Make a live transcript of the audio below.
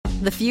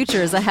The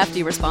future is a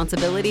hefty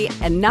responsibility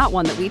and not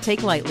one that we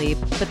take lightly.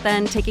 But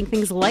then taking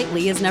things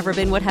lightly has never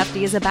been what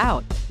Hefty is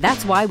about.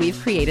 That's why we've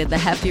created the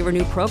Hefty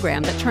Renew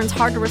program that turns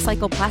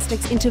hard-to-recycle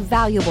plastics into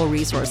valuable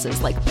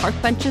resources like park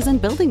benches and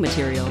building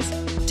materials.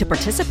 To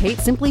participate,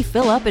 simply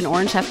fill up an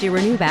orange Hefty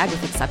Renew bag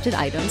with accepted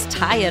items,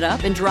 tie it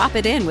up, and drop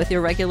it in with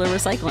your regular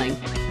recycling.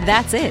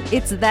 That's it.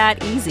 It's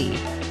that easy.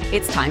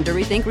 It's time to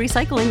rethink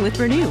recycling with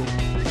Renew.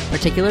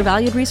 Particular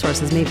valued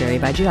resources may vary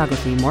by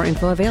geography. More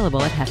info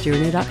available at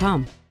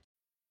heftyrenew.com.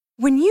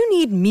 When you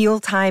need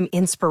mealtime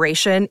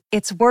inspiration,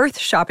 it's worth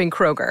shopping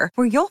Kroger,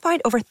 where you'll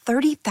find over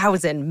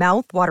 30,000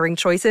 mouth-watering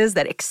choices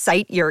that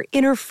excite your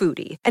inner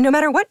foodie. And no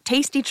matter what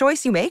tasty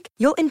choice you make,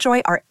 you'll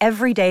enjoy our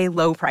everyday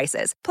low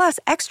prices, plus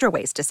extra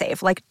ways to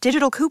save, like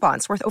digital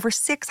coupons worth over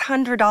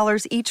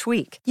 $600 each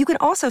week. You can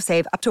also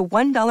save up to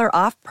 $1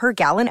 off per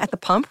gallon at the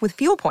pump with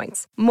fuel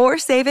points. More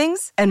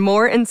savings and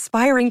more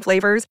inspiring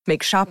flavors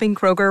make shopping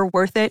Kroger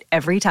worth it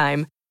every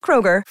time.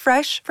 Kroger,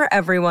 fresh for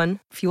everyone.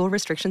 Fuel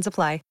restrictions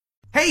apply.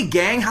 Hey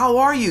gang, how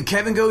are you?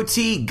 Kevin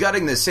Goatee,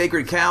 Gutting the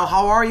Sacred Cow.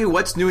 How are you?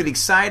 What's new and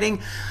exciting?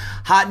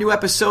 Hot new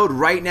episode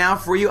right now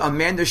for you.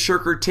 Amanda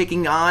Scherker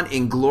taking on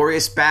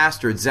Inglourious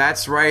Basterds.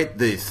 That's right,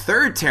 the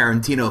third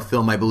Tarantino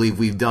film I believe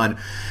we've done.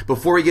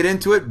 Before we get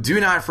into it, do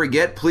not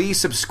forget, please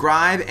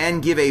subscribe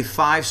and give a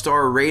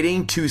 5-star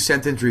rating.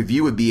 2-sentence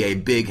review would be a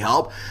big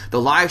help. The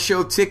live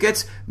show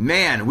tickets,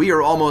 man, we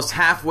are almost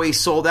halfway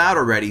sold out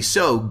already.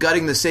 So,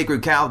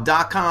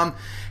 guttingthesacredcow.com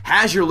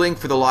has your link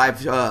for the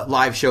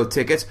live show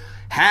tickets.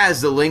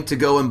 Has the link to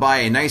go and buy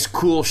a nice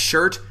cool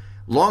shirt,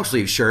 long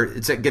sleeve shirt.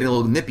 It's getting a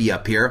little nippy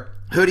up here.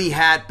 Hoodie,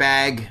 hat,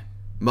 bag,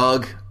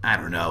 mug, I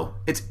don't know.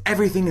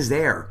 Everything is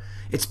there.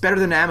 It's better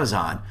than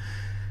Amazon.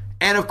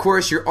 And of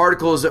course, your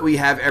articles that we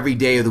have every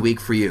day of the week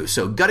for you.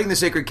 So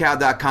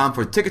guttingthesacredcow.com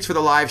for tickets for the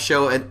live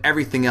show and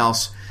everything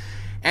else.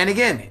 And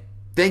again,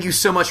 thank you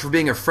so much for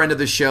being a friend of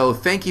the show.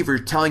 Thank you for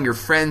telling your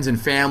friends and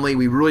family.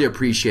 We really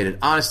appreciate it.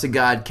 Honest to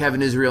God,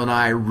 Kevin Israel and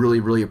I really,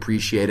 really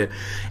appreciate it.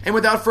 And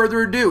without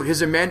further ado,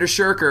 here's Amanda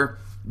Scherker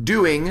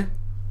doing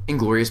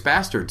Inglourious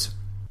Basterds.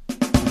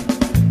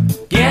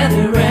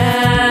 Gather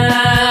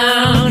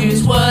round,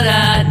 here's what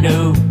I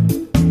know.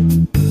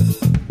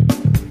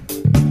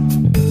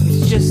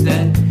 It's just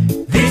that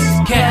this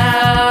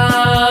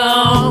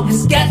cow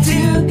has got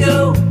to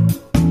go.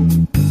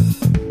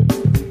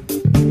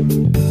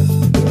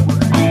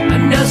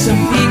 Some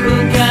people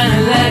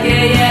kinda like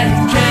it, yeah,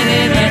 it's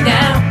trending right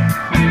now.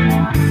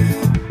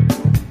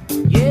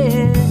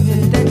 Yeah,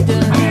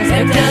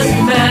 that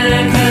doesn't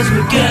matter, cause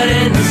we're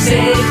gutting the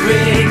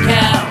sacred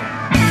cow.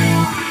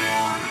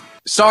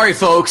 Sorry,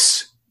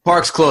 folks.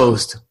 Park's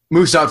closed.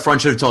 Moose out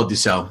front should have told you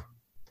so.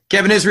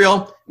 Kevin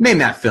Israel, name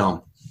that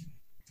film.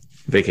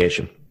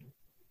 Vacation.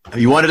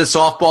 You wanted a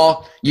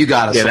softball? You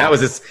got a softball. Yeah,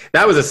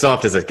 that was as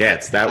soft as it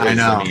gets. That was, I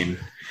know.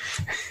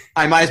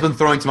 I might have been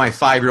throwing to my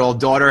 5-year-old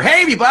daughter,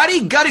 hey,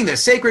 everybody, Gutting the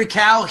Sacred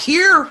Cow.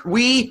 Here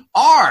we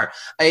are.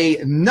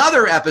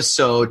 Another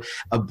episode,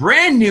 a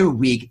brand new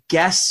week.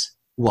 Guess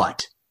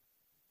what?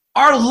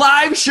 Our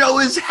live show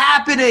is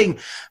happening.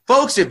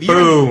 Folks, if you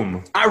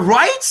Boom.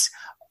 Right?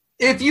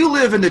 If you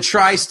live in the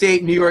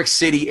tri-state New York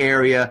City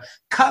area,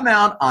 come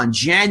out on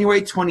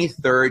January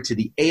 23rd to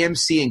the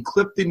AMC in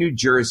Clifton, New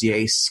Jersey,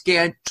 a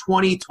scant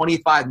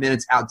 20-25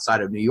 minutes outside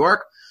of New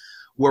York,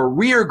 where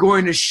we are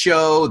going to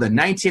show the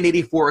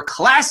 1984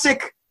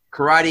 classic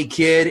Karate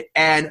Kid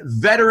and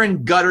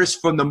veteran gutters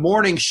from the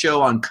morning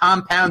show on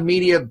Compound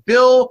Media,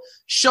 Bill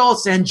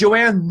Schultz and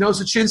Joanne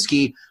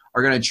Nosachinsky,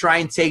 are going to try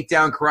and take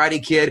down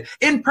Karate Kid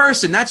in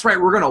person. That's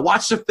right. We're going to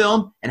watch the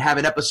film and have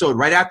an episode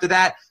right after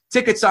that.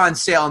 Tickets on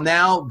sale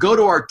now. Go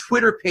to our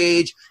Twitter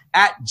page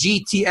at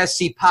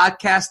GTSC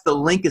Podcast. The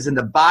link is in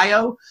the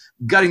bio.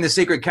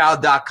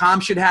 GuttingTheSacredCow.com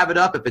should have it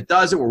up. If it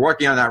doesn't, we're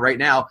working on that right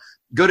now.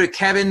 Go to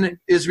Kevin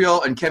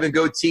Israel and Kevin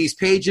Goatee's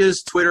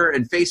pages, Twitter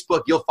and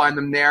Facebook. You'll find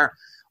them there.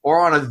 Or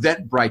on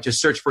Eventbrite.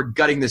 Just search for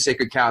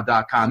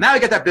GuttingTheSacredCow.com. Now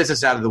we got that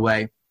business out of the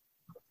way.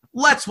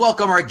 Let's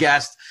welcome our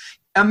guest,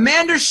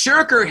 Amanda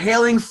Scherker,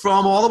 hailing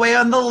from all the way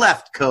on the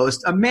left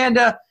coast.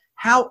 Amanda,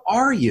 how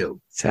are you?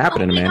 It's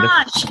happening, Amanda.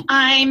 Gosh,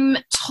 I'm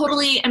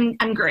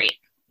great.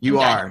 You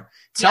are.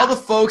 Tell the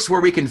folks where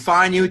we can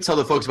find you. Tell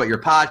the folks about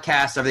your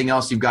podcast, everything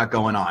else you've got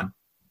going on.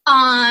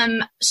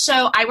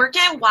 So I work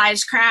at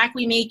Wisecrack.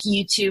 We make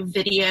YouTube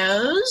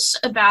videos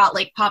about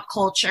like pop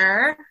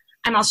culture.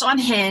 I'm also on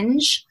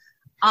Hinge.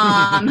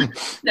 No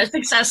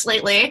success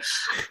lately.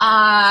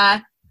 Yeah,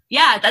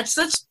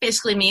 that's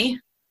basically me.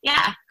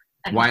 Yeah.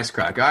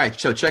 Wisecrack. All right.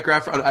 So check her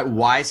out at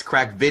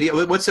Wisecrack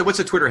Video. What's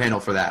the Twitter handle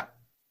for that?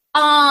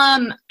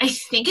 I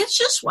think it's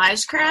just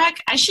Wisecrack.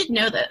 I should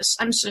know this.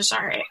 I'm so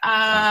sorry.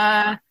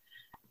 Yeah,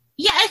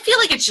 I feel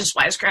like it's just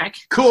Wisecrack.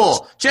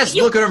 Cool. Just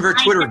look at them for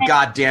Twitter,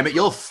 goddammit.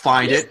 You'll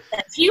find it.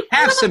 If you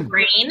have some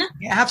brain.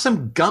 Have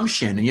some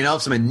gumption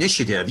and, some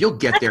initiative. You'll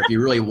get there if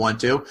you really want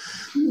to.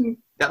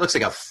 That looks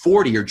like a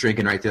 40 you're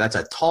drinking right there. That's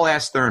a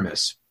tall-ass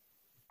thermos.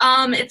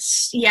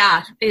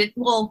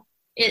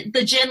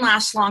 the gin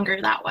lasts longer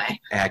that way.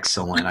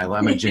 Excellent.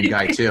 I'm a gin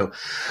guy too.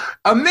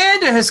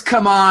 Amanda has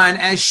come on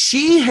as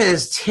she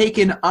has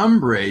taken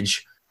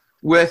umbrage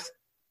with,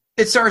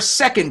 it's our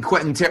second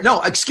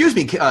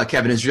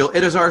Kevin Israel.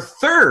 It is our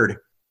third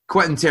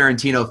Quentin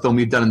Tarantino film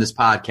we've done on this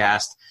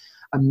podcast.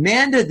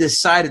 Amanda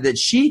decided that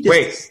she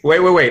just...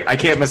 Wait. I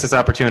can't miss this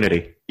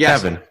opportunity.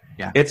 Yes. Kevin,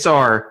 Yeah. it's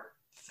our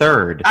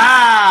third.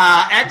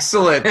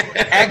 Excellent.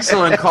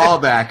 Excellent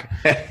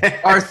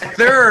callback. Our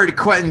third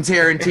Quentin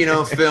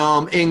Tarantino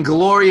film,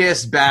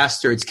 Inglourious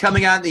Bastards,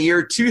 coming out in the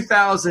year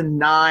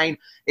 2009,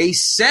 a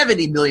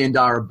 $70 million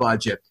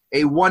budget,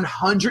 a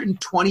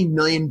 $120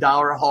 million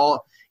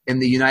haul in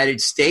the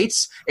United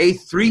States, a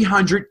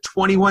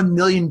 $321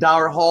 million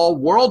haul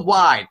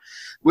worldwide,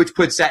 which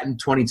puts that in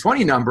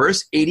 2020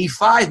 numbers,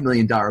 $85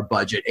 million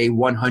budget, a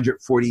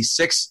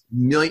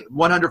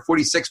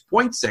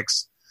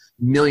 $146.6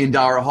 million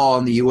haul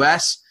in the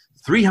U.S.,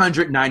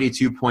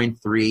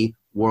 392.3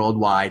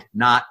 worldwide.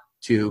 Not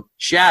too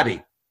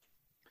shabby.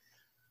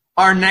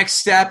 Our next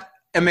step,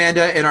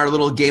 Amanda, in our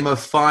little game of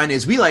fun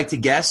is we like to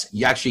guess,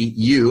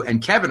 you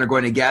and Kevin are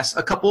going to guess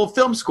a couple of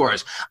film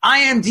scores.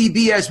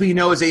 IMDb, as we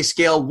know, is a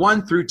scale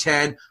 1 through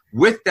 10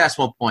 with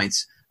decimal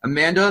points.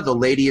 Amanda, the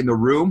lady in the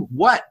room,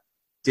 what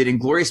did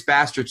Inglourious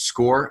Basterds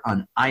score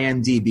on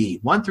IMDb?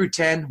 1 through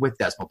 10 with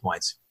decimal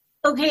points.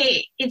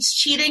 Okay, it's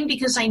cheating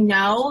because I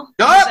know.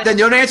 Oh, then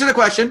don't answer the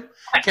question.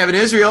 Kevin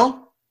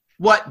Israel,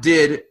 what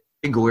did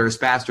Inglourious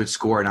Basterds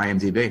score on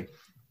IMDb?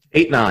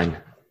 8.9.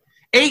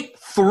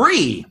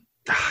 8.3.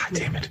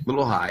 Damn it. A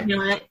little high. You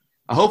know what?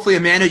 Hopefully,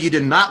 Amanda, you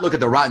did not look at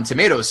the Rotten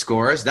Tomatoes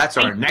scores. That's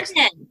our next.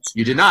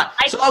 You did not.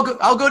 So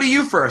I'll go to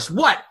you first.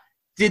 What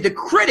did the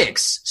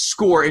critics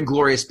score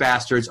Inglourious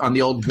Basterds on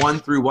the old 1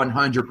 through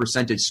 100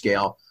 percentage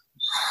scale?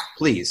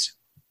 Please.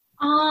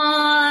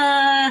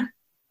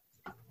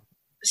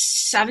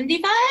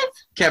 75?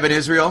 Kevin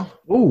Israel?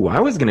 Ooh, I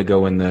was going to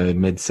go in the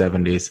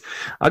mid-70s.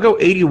 I'll go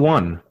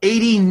 81.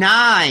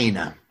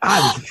 89.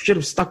 I should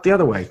have stuck the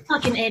other way.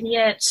 Fucking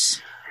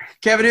idiots.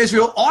 Kevin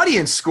Israel,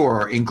 audience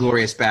score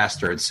Inglourious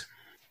Basterds.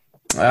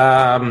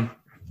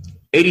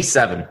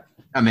 87.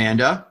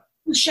 Amanda?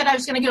 Shit, I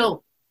was going to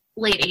go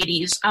late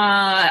 80s.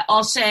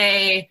 I'll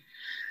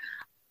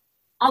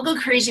go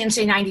crazy and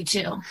say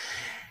 92.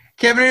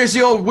 Kevin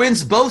Israel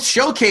wins both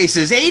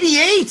showcases.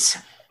 88.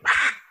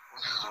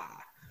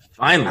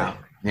 Finally.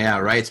 Yeah,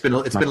 right. It's been a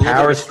My little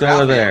power's bit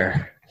still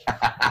there.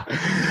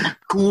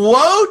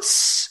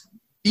 Quotes.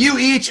 You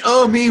each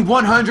owe me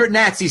 100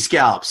 Nazi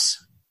scalps.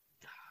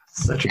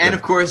 Such a And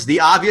of course,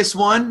 the obvious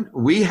one,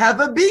 we have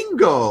a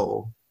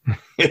bingo.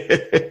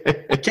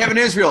 Kevin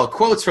Israel,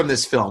 quotes from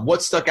this film.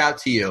 What stuck out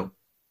to you?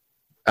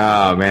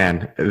 Oh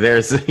man,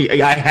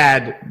 I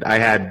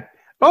had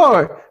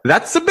oh,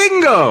 that's a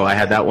bingo. I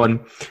had that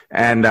one.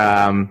 And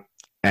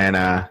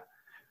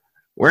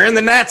we're in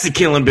the Nazi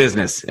killing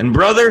business. And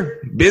brother,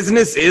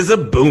 business is a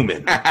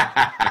booming.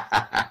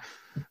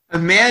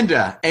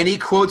 Amanda, any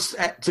quotes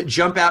to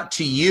jump out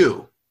to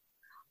you?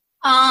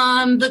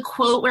 The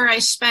quote where I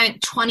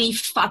spent 20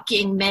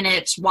 fucking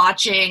minutes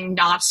watching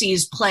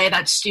Nazis play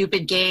that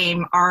stupid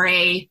game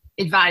RA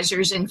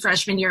advisors in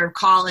freshman year of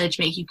college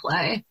make you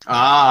play.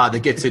 The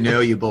get to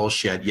know you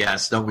bullshit.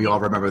 Yes, don't we all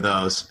remember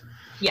those?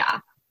 Yeah,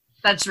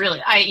 that's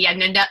really,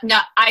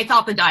 I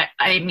thought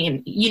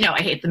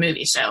I hate the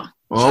movie, so.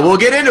 Well, we'll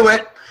get into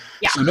it.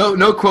 Yeah. So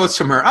no quotes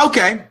from her.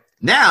 Okay,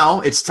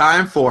 now it's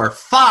time for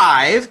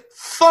 5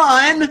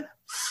 fun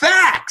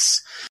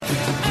facts.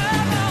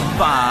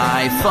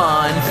 5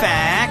 fun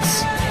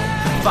facts.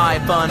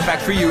 5 fun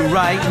facts for you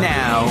right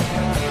now.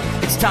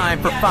 It's time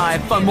for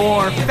 5 fun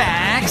more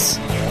facts.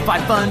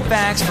 5 fun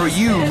facts for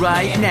you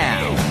right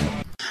now.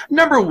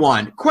 Number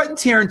 1, Quentin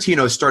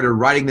Tarantino started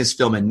writing this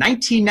film in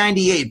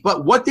 1998,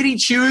 but what did he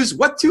choose?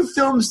 What 2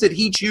 films did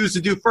he choose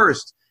to do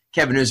first?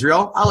 Kevin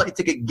Israel, I'll let you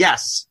take a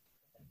guess.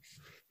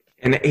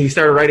 And he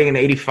started writing in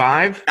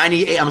 85?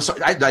 98, I'm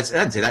sorry, I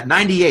didn't say that.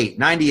 98.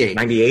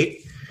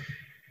 98?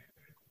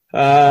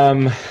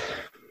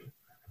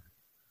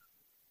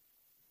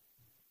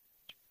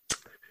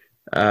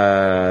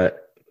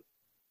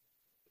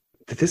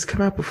 Did this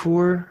come out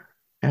before?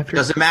 After?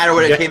 Doesn't matter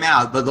when it came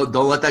out.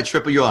 Don't let that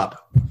triple you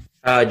up.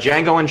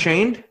 Django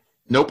Unchained?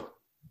 Nope.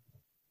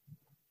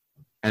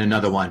 And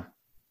another one.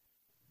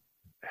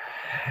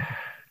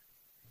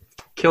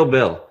 Kill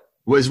Bill.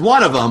 Was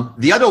one of them.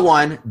 The other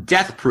one,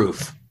 Death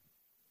Proof.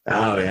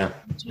 Oh, yeah.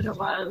 That's what it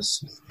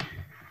was.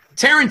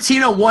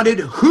 Tarantino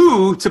wanted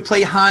who to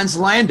play Hans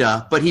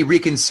Landa, but he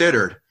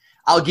reconsidered.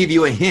 I'll give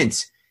you a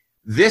hint.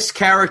 This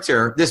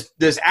character,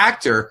 this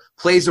actor,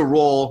 plays a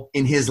role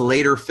in his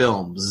later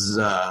films.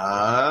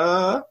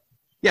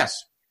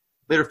 Yes,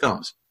 later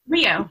films.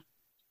 Rio.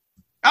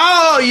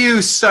 Oh,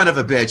 you son of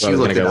a bitch. You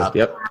looked it up.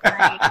 Yep.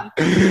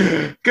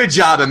 Good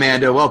job,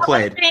 Amanda. Well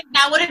played.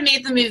 That would have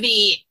made the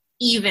movie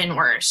even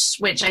worse,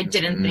 which I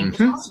didn't think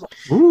was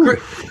possible.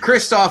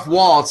 Christoph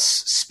Waltz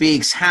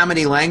speaks how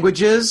many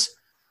languages?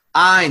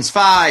 Eins,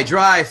 zwei,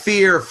 drei,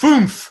 vier,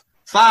 fünf.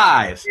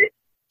 5.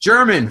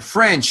 German,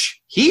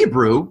 French,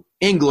 Hebrew,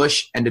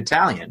 English, and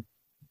Italian.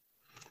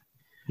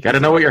 You got to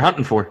know what you're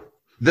hunting for.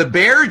 The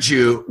Bear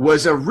Jew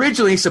was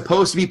originally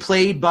supposed to be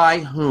played by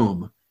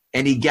whom?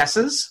 Any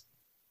guesses?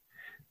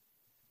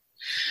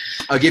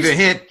 I'll give you a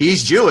hint.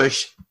 He's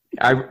Jewish.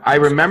 I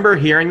remember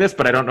hearing this,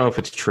 but I don't know if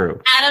it's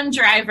true. Adam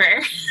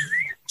Driver.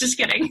 Just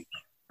kidding.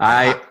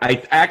 I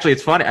actually,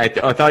 it's funny. I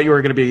thought you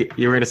were going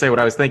to say what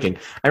I was thinking.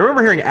 I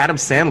remember hearing Adam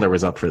Sandler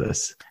was up for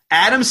this.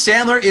 Adam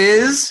Sandler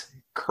is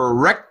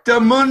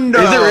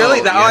correctamundo. Is it really?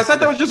 Yes. I thought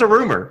that was just a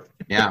rumor.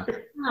 Yeah.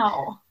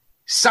 No.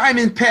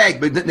 Simon Pegg,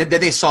 but then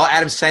they saw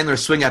Adam Sandler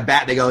swing a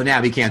bat. They go, "Nah,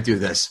 we can't do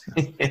this."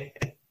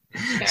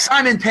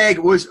 Simon Pegg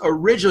was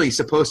originally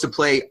supposed to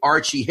play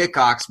Archie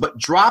Hickox, but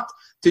dropped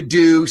to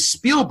do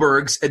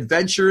Spielberg's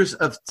Adventures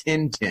of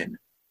Tintin.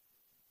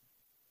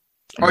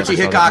 Archie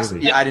Hickox,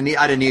 yeah, I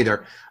didn't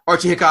either.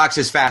 Archie Hickox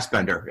is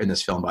Fassbender in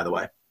this film, by the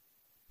way.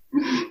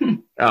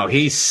 Oh,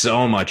 he's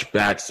so much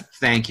better.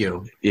 Thank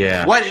you.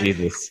 Yeah. What?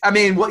 Jesus. I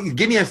mean,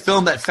 give me a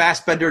film that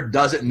Fassbender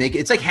doesn't make.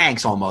 It's like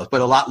Hanks almost, but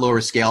a lot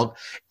lower scaled.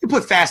 You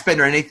put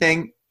Fassbender in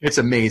anything, it's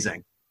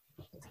amazing.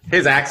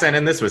 His accent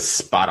in this was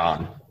spot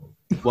on.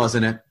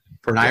 Wasn't it?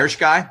 For an Irish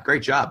guy?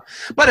 Great job.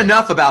 But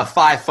enough about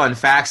 5 fun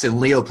facts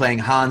and Leo playing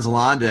Hans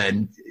Landa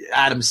and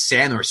Adam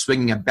Sandler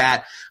swinging a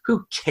bat.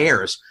 Who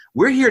cares?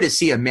 We're here to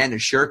see Amanda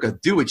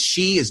Shurka do what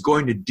she is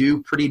going to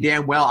do pretty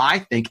damn well, I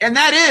think. And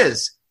that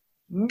is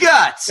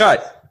Guts.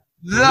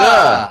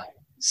 The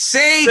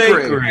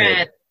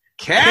Sacred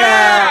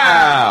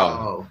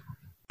Cow.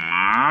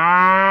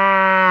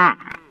 I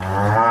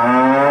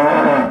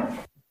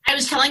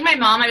was telling my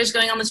mom I was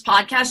going on this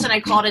podcast and I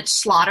called it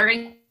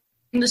Slaughtering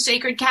the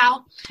Sacred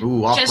Cow.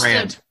 Ooh, off just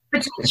brand.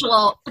 A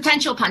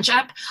potential punch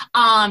up.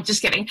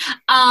 Just kidding.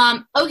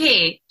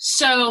 Okay,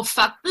 so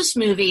fuck this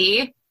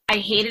movie. I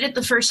hated it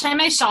the first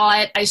time I saw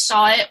it. I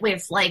saw it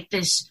with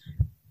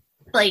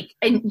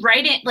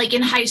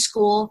in high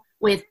school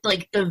with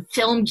like the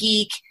film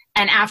geek,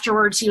 and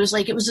afterwards he was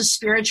like, it was a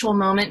spiritual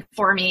moment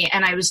for me,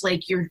 and I was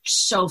like, you're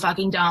so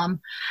fucking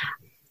dumb.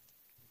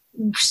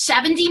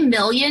 $70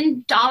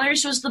 million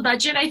was the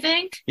budget, I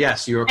think.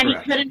 Yes, you are correct. And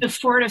he couldn't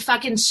afford a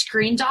fucking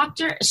script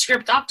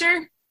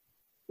doctor.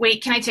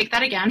 Wait, can I take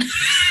that again?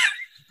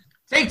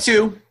 Take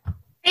two.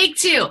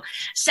 $70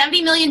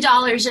 million,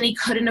 and he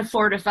couldn't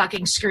afford a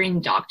fucking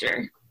screen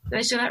doctor. Did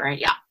I say that right?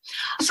 Yeah.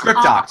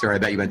 Script doctor, I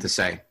bet you meant to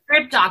say.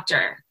 Script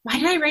doctor. Why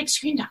did I write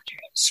screen doctor?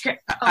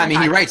 Script. Oh I mean,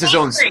 God. he writes his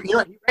own. Take He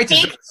writes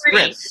his own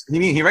scripts. I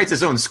mean, he writes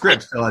his own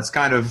script, so it's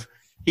kind of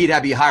he'd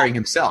have to be hiring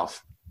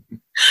himself.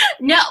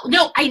 No,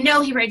 I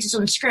know he writes his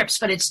own scripts,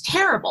 but it's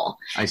terrible.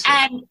 I see.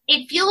 And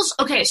it feels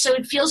okay. So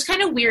it feels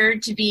kind of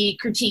weird to be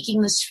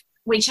critiquing this.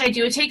 Wait, should I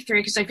do a take 3?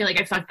 Because I feel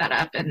like I fucked that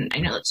up, and I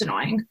know that's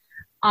annoying.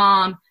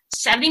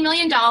 $70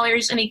 million,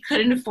 and he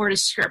couldn't afford a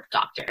script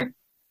doctor.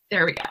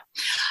 There we go.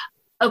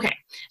 Okay,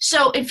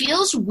 so it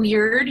feels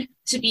weird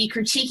to be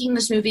critiquing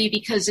this movie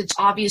because it's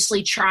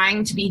obviously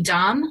trying to be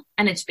dumb,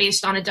 and it's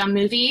based on a dumb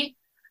movie.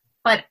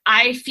 But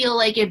I feel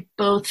like it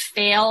both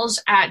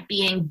fails at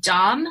being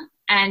dumb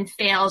and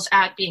fails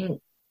at being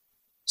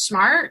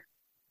smart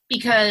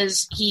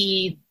because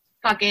he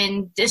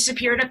fucking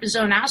disappeared up his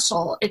own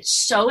asshole. It's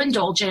so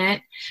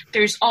indulgent.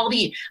 There's all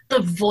the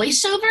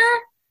voiceover.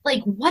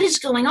 Like, what is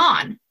going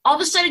on? All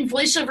of a sudden,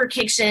 voiceover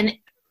kicks in,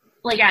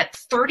 like, at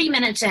 30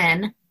 minutes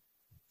in,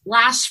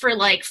 lasts for,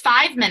 like,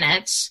 5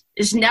 minutes,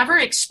 is never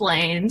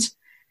explained.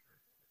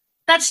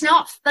 That's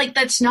not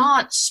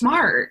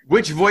smart.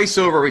 Which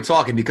voiceover are we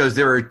talking? Because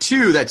there are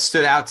two that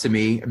stood out to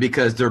me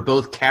because they're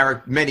both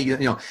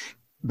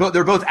but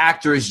they're both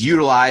actors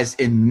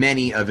utilized in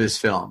many of his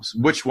films.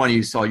 Which one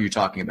are you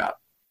talking about?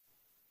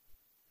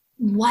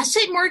 Was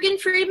it Morgan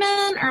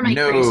Freeman or am I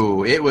crazy?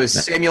 No, it was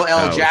Samuel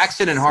L.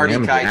 Jackson and Harvey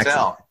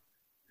Keitel.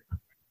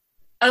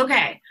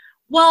 Okay.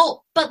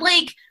 Well, but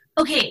like,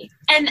 okay,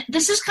 and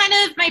this is kind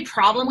of my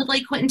problem with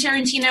like Quentin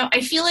Tarantino. I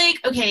feel like,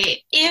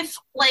 okay, if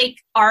like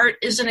art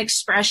is an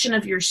expression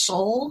of your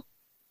soul,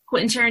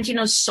 Quentin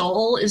Tarantino's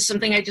soul is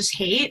something I just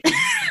hate.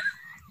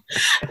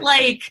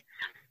 Like,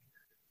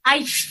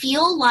 I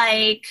feel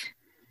like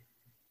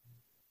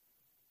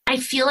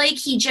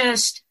he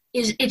just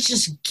is, it's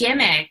just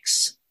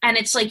gimmicks. And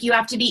it's like you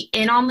have to be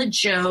in on the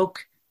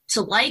joke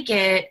to like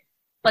it,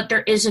 but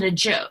there isn't a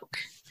joke.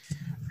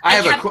 I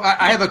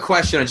have a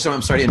question.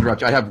 I'm sorry to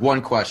interrupt you. I have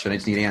one question I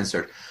just need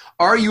answered.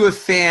 Are you a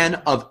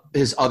fan of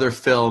his other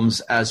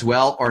films as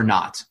well or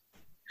not?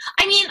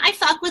 I mean, I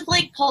fuck with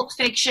like Pulp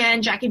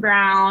Fiction, Jackie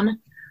Brown,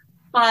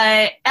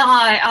 but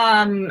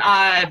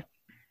the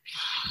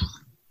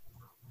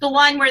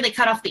one where they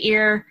cut off the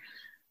ear.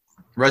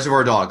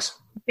 Reservoir Dogs.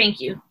 Thank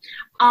you.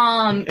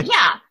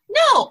 Yeah.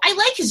 No, I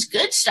like his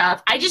good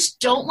stuff. I just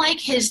don't like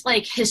his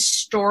like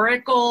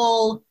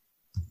historical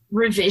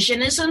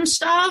revisionism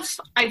stuff.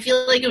 I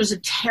feel like it was a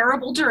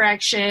terrible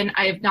direction.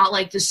 I have not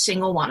liked a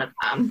single one of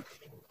them.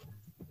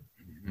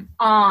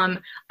 I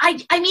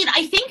mean,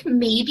 I think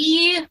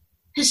maybe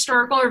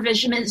historical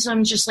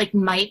revisionism just like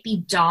might be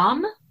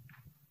dumb.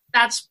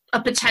 That's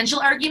a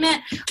potential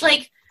argument.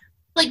 Like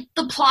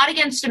the Plot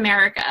Against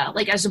America,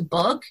 like as a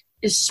book,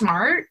 is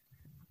smart.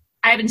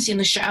 I haven't seen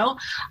the show.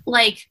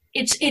 Like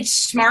it's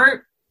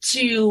smart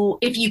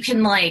if you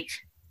can like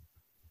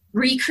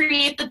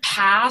recreate the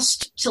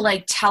past to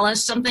like tell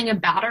us something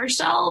about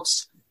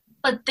ourselves.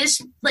 But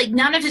this, like,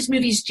 none of his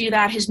movies do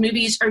that. His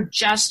movies are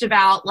just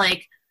about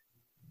like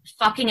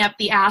fucking up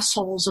the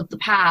assholes of the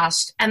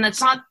past, and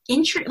that's not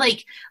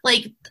like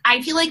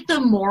I feel like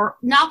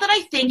not that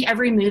I think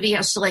every movie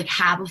has to like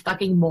have a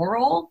fucking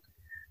moral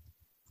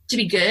to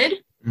be good,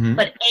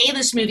 but A,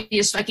 this movie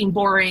is fucking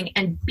boring,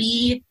 and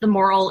B, the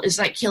moral is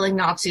that killing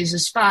Nazis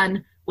is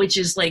fun, which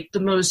is like the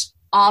most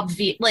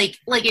obvious, like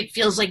it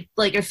feels like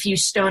a few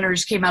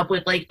stoners came up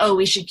with like, oh,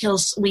 we should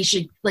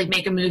like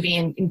make a movie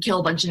and kill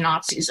a bunch of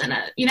Nazis in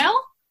it, you know?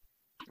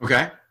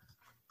 Okay.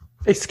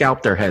 They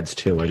scalp their heads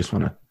too. I just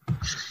want to.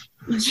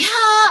 Yeah,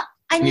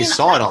 I mean, you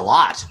saw it a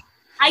lot.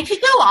 I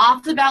could go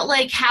off about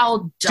like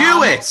how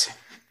dumb. Do it.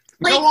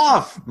 Like, go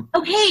off.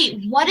 Okay,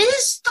 what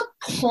is the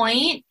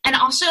point? And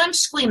also, I'm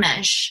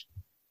squeamish,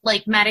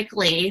 like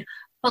medically,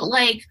 but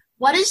like,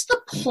 what is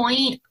the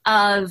point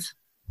of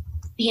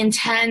the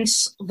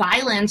intense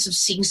violence of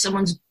seeing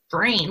someone's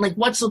brain? Like,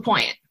 what's the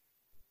point?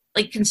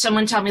 Like, can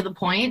someone tell me the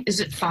point? Is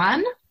it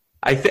fun?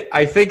 I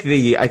think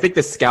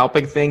the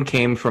scalping thing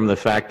came from the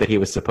fact that he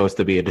was supposed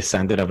to be a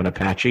descendant of an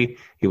Apache.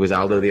 He was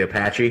Aldo the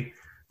Apache,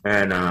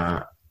 and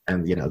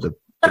you know the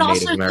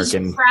Native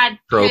American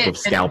trope of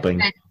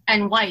scalping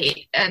and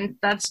white, and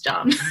that's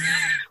dumb,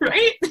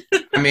 right?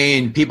 I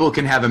mean, people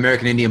can have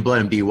American Indian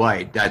blood and be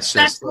white. That's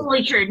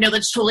totally true. No,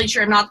 that's totally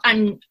true.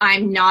 I'm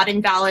not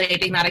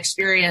invalidating that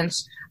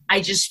experience.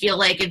 I just feel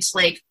like it's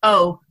like,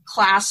 oh,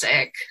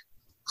 classic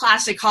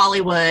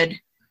Hollywood.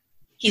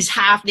 He's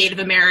half Native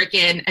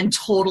American and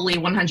totally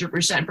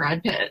 100%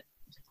 Brad Pitt.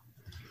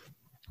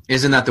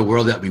 Isn't that the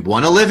world that we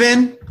want to live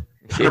in?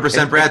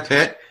 100% Brad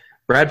Pitt.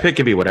 Brad Pitt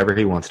can be whatever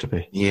he wants to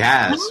be. He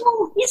has.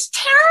 No, he's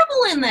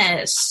terrible in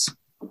this.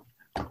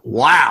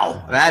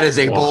 Wow, that is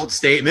a bold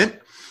statement.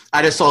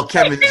 I just saw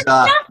Kevin's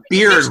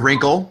beard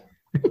wrinkle.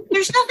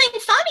 There's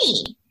nothing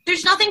funny.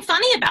 There's nothing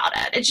funny about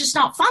it. It's just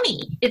not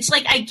funny. It's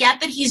like, I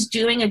get that he's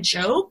doing a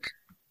joke,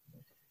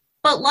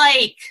 but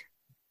like,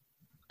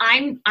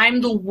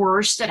 I'm the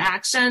worst at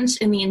accents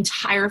in the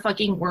entire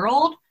fucking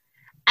world,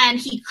 and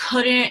he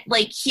couldn't,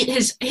 like,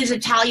 his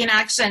Italian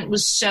accent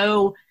was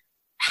so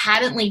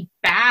patently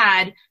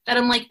bad that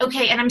I'm like,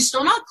 okay, and I'm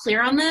still not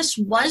clear on this.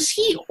 Was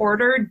he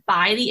ordered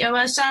by the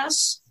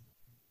OSS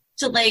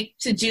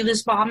to do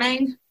this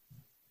bombing?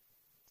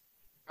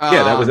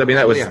 Yeah, that was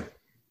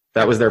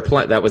their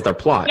plan. That was their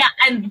plot. Yeah,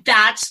 and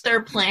that's their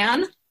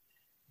plan,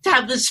 to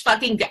have this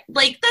fucking guy.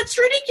 Like, that's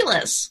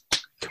ridiculous.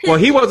 Well,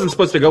 he wasn't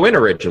supposed to go in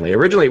originally.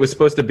 Originally, it was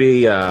supposed to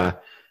be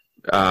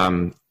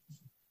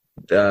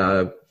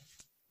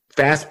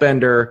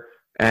Fassbender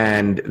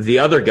and the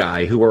other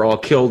guy who were all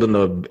killed in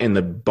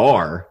the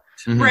bar.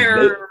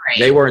 Right.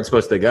 They weren't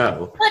supposed to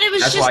go. But it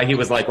was That's why he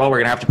was like, well, we're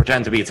going to have to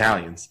pretend to be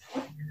Italians.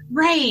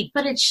 Right,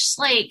 but it's just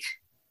like,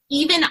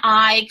 even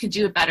I could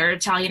do a better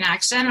Italian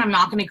accent. I'm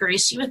not going to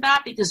grace you with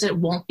that because it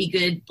won't be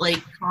good,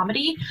 like,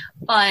 comedy.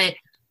 But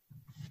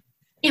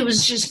it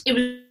was too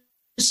stupid.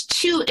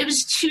 It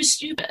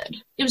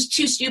was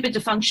too stupid to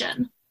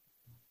function.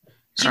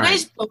 So you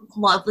guys both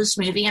love this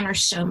movie and are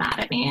so mad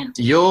at me.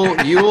 You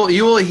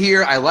will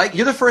hear.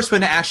 You're the first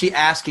one to actually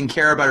ask and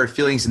care about our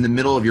feelings in the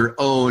middle of your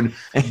own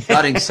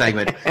gutting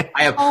segment.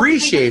 I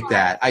appreciate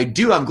that. I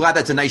do. I'm glad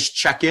that's a nice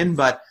check-in.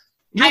 But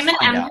I'm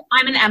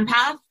an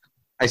empath.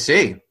 I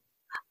see.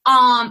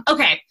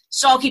 Okay,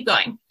 so I'll keep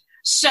going.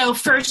 So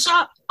first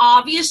off,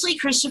 obviously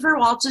Christopher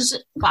Waltz is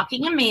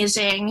fucking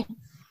amazing.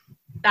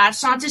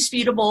 That's not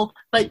disputable,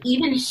 but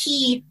even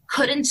he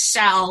couldn't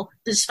sell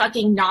this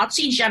fucking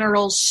Nazi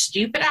general's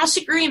stupid-ass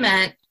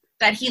agreement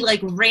that he,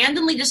 like,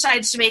 randomly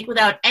decides to make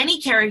without any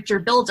character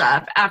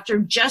build-up after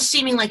just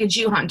seeming like a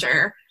Jew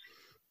hunter.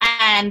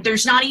 And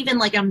there's not even,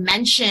 like, a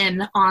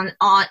mention on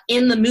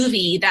in the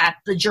movie that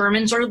the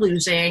Germans are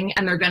losing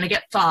and they're going to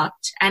get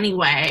fucked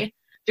anyway.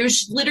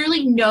 There's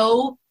literally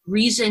no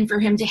reason for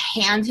him to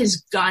hand his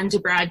gun to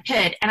Brad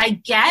Pitt. And I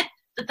get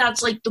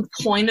that's like the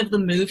point of the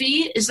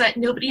movie, is that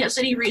nobody has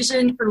any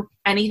reason for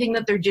anything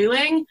that they're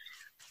doing,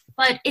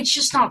 but it's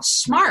just not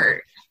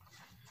smart.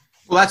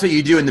 Well, that's what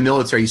you do in the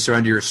military. You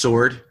surrender your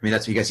sword. I mean,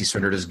 that's what you guys, he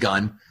surrendered his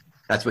gun.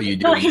 That's what you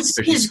do. No, his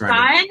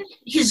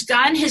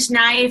gun, his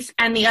knife,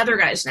 and the other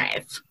guy's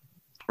knife.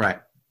 Right.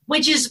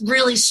 Which is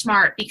really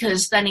smart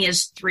because then he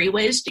has 3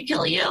 ways to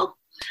kill you.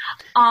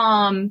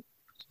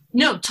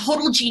 No,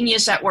 total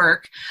genius at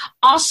work.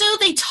 Also,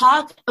 they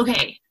talk,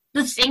 okay,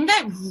 the thing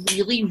that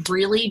really,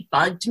 really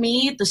bugged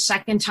me the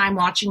second time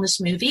watching this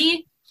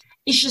movie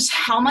is just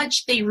how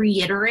much they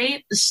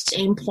reiterate the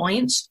same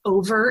points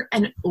over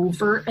and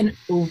over and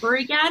over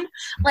again.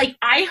 Like,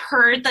 I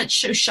heard that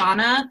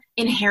Shoshana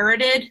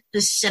inherited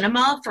the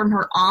cinema from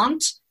her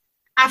aunt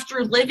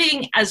after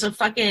living as a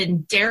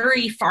fucking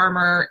dairy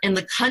farmer in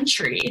the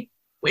country,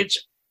 which,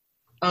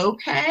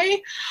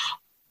 okay.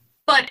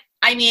 But,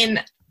 I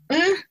mean,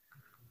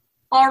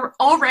 are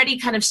already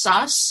kind of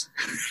sus,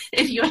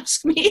 if you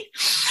ask me.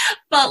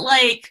 But,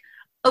 like,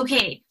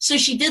 Okay, so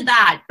she did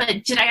that,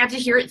 but did I have to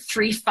hear it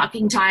 3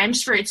 fucking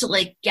times for it to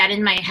like get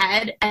in my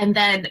head? And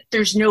then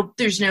there's no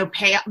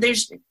payoff.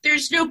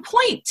 There's no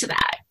point to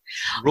that.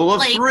 Rule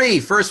of 3,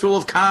 first rule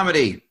of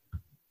comedy.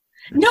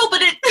 No,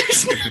 but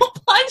there's no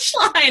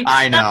punchline.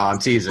 I know, I'm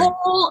teasing.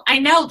 I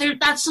know.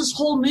 That's this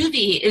whole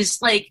movie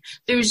is like,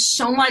 there's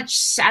so much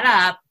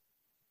setup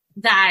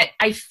that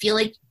I feel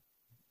like,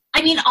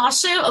 I mean,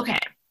 also, okay,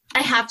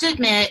 I have to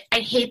admit,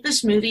 I hate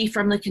this movie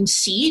from the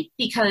conceit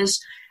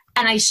because,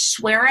 and I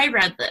swear I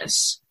read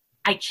this,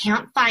 I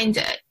can't find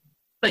it,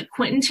 but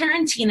Quentin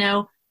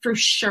Tarantino for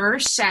sure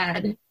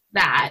said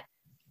that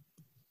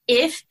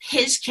if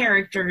his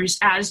characters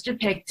as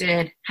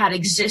depicted had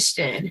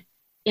existed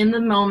in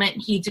the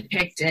moment he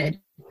depicted,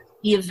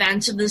 the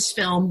events of this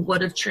film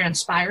would have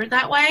transpired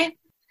that way.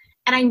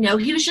 And I know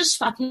he was just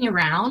fucking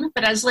around,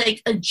 but as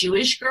like a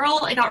Jewish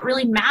girl, I got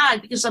really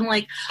mad because I'm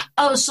like,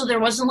 oh, so there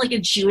wasn't like a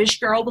Jewish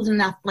girl with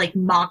enough like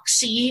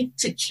moxie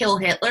to kill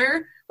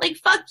Hitler? Like,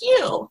 fuck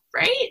you,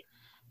 right?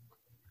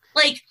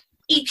 Like,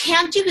 you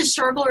can't do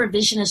historical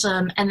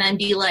revisionism and then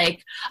be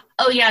like,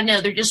 oh yeah,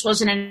 no, there just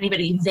wasn't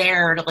anybody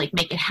there to like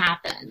make it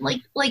happen.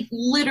 Like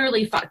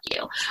literally fuck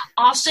you.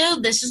 Also,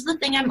 this is the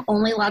thing I'm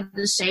only allowed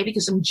to say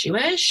because I'm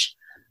Jewish.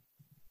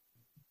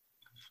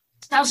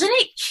 Doesn't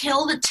it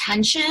kill the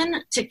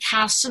tension to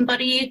cast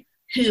somebody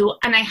who,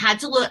 and I had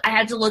to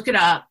look it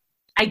up.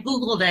 I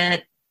Googled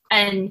it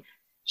and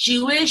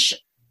Jewish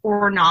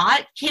or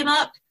not came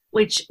up,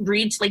 which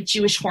reads like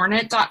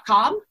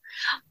jewishhornet.com.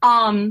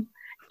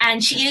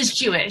 And she is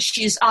Jewish.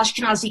 She's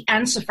Ashkenazi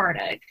and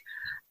Sephardic.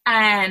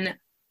 And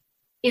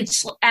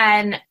she's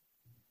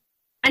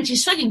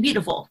fucking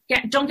beautiful.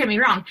 Don't get me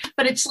wrong.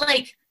 But it's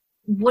like,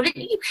 wouldn't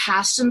you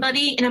cast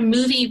somebody in a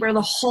movie where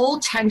the whole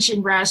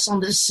tension rests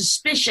on the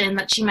suspicion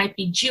that she might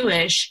be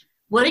Jewish?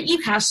 Wouldn't you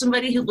cast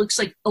somebody who looks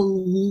like a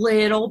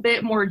little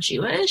bit more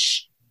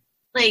Jewish?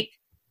 Like,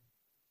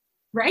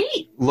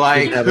 right?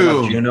 Like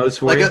who?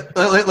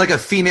 Like a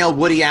female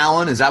Woody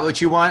Allen? Is that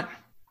what you want?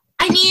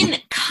 I mean,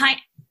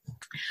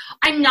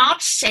 I'm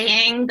not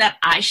saying that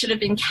I should have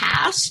been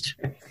cast.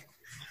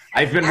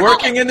 I've been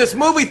working in this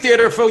movie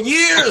theater for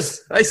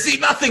years. I see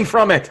nothing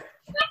from it.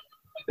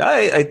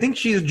 I think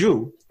she's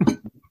Jew.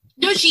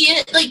 No, she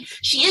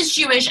is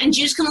Jewish, and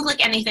Jews can look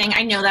like anything.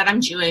 I know that. I'm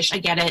Jewish. I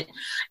get it.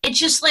 It's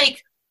just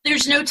like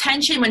there's no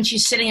tension when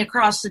she's sitting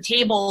across the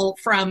table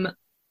from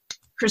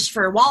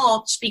Christopher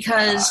Waltz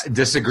because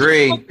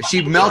disagree.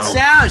 She melts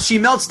down. She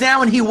melts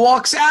down when he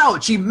walks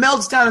out. She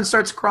melts down and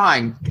starts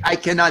crying. I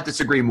cannot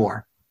disagree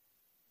more.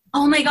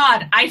 Oh my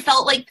God. I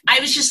felt like I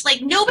was just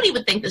like, nobody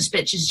would think this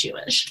bitch is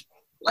Jewish.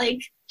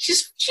 Like,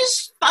 she's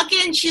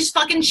fucking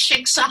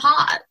shiksa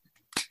hot.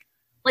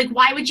 Like,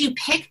 why would you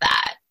pick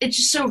that? It's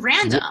just so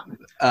random.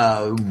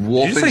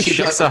 Wolf Did you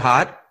say shiksa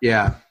hot?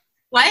 Yeah.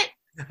 What?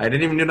 I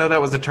didn't even know that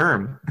was a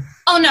term.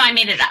 Oh no, I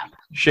made it up.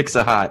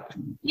 Shiksa hot.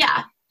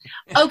 Yeah.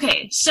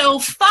 Okay, so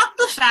fuck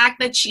the fact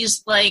that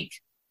she's like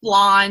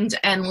blonde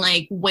and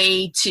like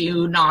way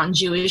too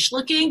non-Jewish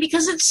looking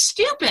because it's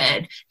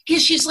stupid.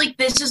 Because she's like,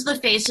 this is the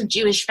face of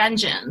Jewish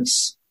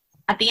vengeance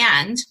at the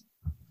end.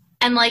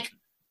 And like,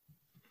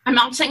 I'm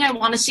not saying I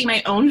want to see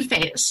my own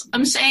face.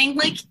 I'm saying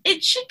like,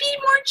 it should be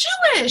more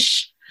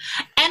Jewish.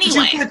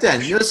 Anyway.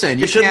 Listen,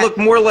 you should look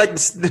more like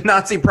the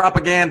Nazi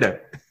propaganda.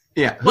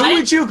 Yeah.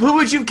 Who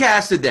would you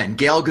casted then?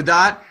 Gal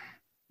Gadot?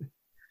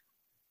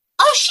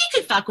 Oh, she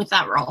could fuck with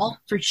that role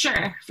for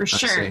sure.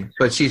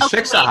 But she's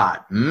shiksa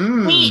hot.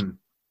 Wait.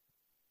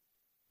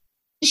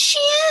 She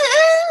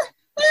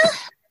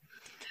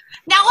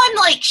now I'm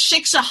like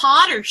shiksa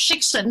hot or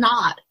shiksa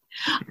not.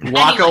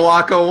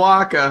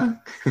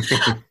 Waka.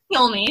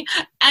 Kill me.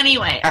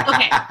 Anyway,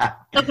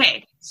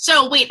 okay.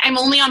 So wait, I'm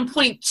only on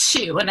point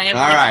 2, and I have.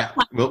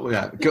 All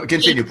right.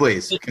 Continue,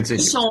 please.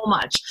 Continue. So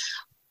much.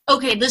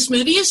 Okay, this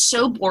movie is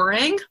so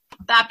boring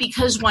that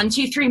because 1,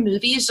 2, 3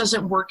 movies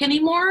doesn't work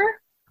anymore,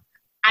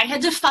 I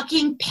had to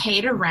fucking pay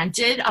to rent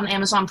it on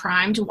Amazon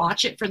Prime to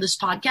watch it for this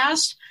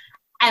podcast.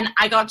 And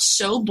I got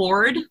so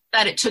bored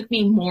that it took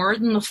me more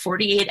than the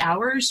 48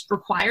 hours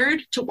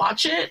required to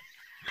watch it.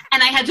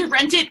 And I had to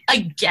rent it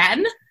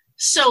again.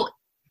 So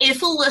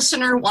if a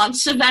listener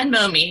wants to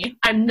Venmo me,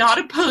 I'm not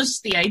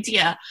opposed to the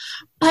idea.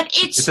 But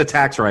it's a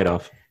tax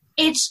write-off.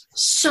 It's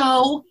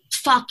so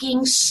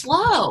fucking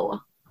slow.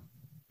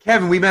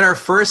 Kevin, we met our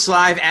first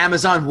live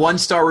Amazon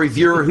 1-star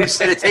reviewer who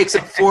said it takes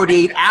him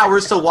 48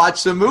 hours to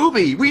watch the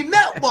movie. We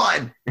met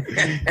one.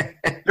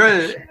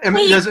 There are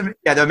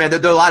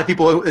a lot of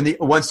people in the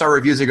 1-star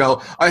reviews that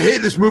go, I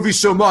hate this movie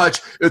so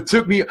much, I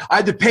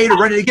had to pay to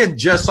rent it again,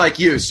 just like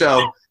you.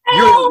 So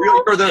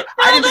you're further.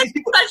 That's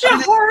such a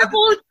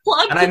horrible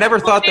plug. And I never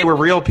thought they were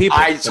real people.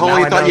 I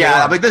totally thought,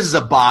 I'm like, this is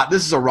a bot.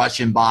 This is a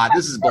Russian bot.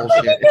 This is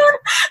bullshit.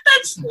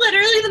 That's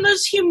literally the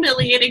most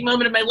humiliating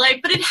moment of my life.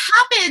 But it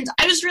happened.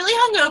 I was really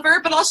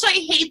hungover, but also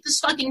I hate this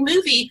fucking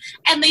movie.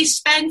 And they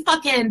spend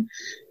fucking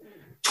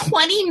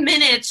 20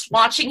 minutes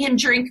watching him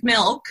drink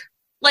milk.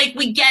 Like,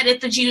 we get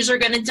it. The Jews are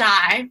going to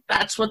die.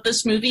 That's what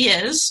this movie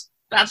is.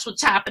 That's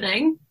what's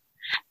happening.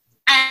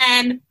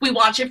 And we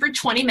watch it for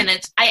 20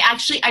 minutes.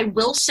 I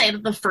will say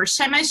that the first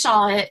time I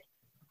saw it,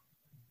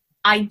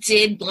 I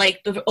did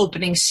like the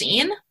opening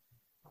scene.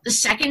 The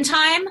second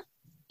time,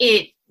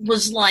 it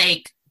was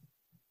like,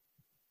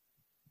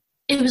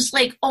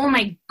 oh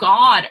my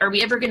God, are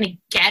we ever going to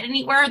get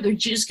anywhere? They're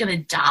just going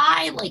to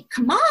die? Like,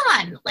 come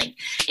on. Like,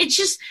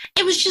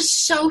 it was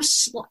just so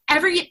slow.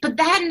 But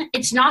then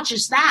it's not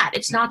just that.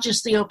 It's not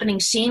just the opening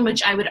scene,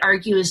 which I would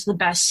argue is the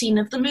best scene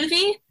of the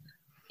movie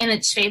in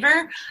its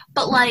favor.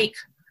 But like,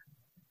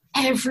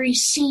 every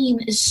scene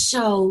is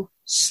so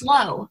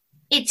slow.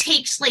 It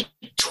takes like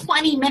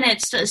 20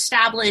 minutes to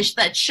establish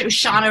that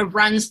Shoshana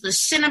runs the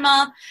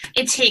cinema.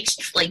 It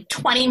takes like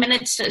 20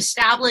 minutes to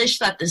establish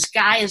that this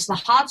guy is the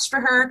hots for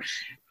her.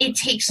 It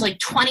takes like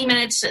 20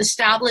 minutes to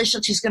establish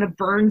that she's going to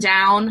burn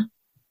down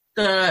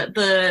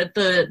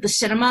the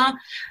cinema.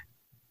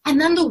 And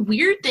then the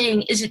weird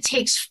thing is it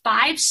takes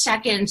 5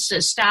 seconds to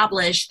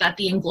establish that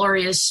the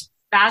Inglourious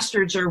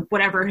Bastards, or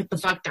whatever the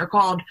fuck they're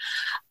called,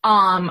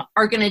 are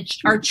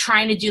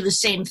trying to do the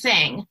same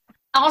thing.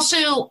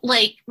 Also,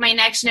 like, my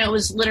next note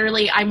was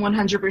literally, I'm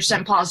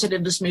 100%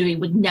 positive this movie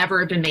would never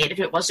have been made if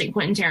it wasn't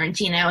Quentin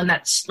Tarantino, and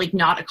that's, like,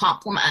 not a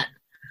compliment.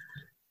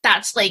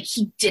 That's, like,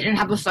 he didn't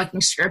have a fucking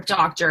script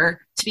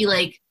doctor to be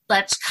like,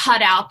 let's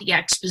cut out the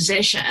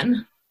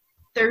exposition.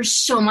 There's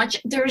so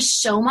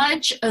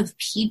much of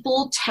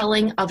people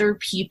telling other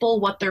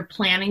people what they're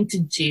planning to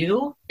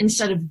do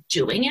instead of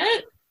doing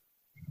it,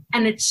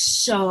 and it's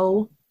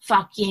so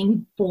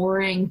fucking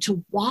boring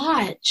to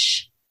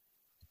watch.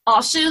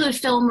 Also, the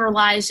film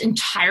relies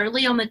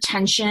entirely on the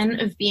tension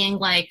of being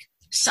like,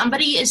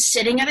 somebody is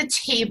sitting at a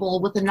table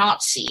with a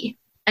Nazi,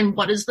 and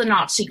what is the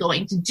Nazi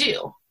going to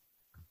do?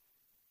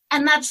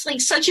 And that's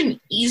like such an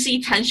easy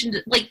tension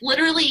to, like,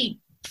 literally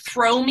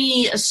throw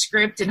me a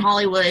script in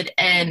Hollywood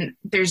and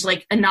there's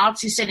like a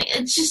Nazi sitting.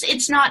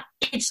 It's not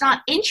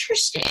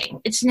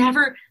interesting. It's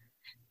never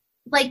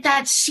like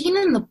that scene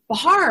in the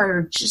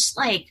bar, just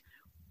like,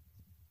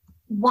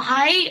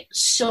 why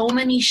so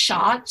many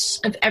shots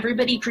of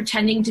everybody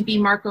pretending to be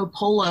Marco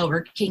Polo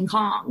or King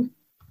Kong?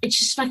 It's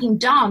just fucking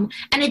dumb.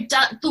 And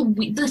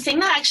the thing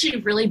that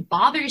actually really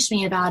bothers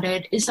me about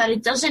it is that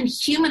it doesn't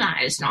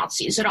humanize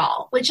Nazis at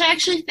all, which I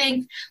actually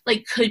think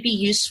like could be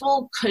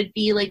useful, could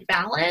be like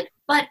valid.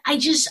 But I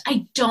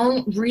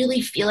don't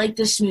really feel like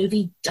this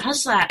movie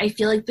does that. I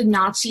feel like the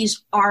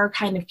Nazis are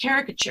kind of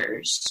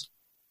caricatures.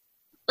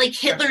 Like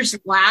Hitler's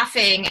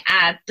laughing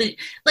at the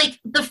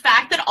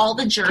fact that all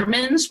the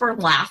Germans were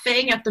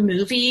laughing at the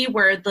movie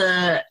where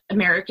the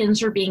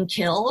Americans were being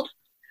killed.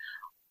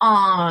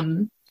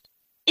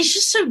 It's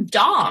just so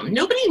dumb.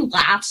 Nobody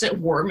laughs at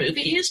war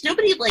movies.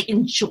 Nobody like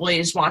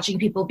enjoys watching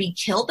people be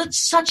killed.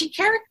 That's such a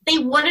character. They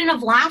wouldn't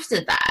have laughed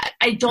at that.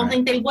 I don't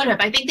think they would have.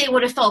 I think they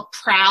would have felt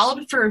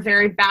proud for a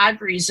very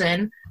bad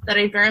reason that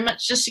I very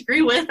much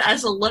disagree with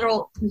as a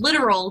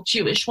literal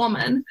Jewish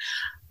woman.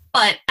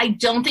 But I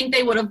don't think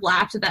they would have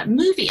laughed at that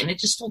movie, and it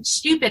just felt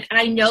stupid. And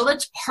I know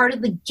that's part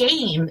of the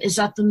game, is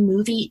that the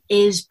movie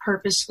is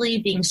purposely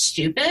being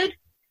stupid.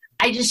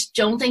 I just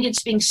don't think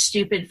it's being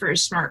stupid for a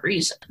smart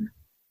reason.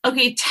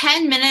 Okay,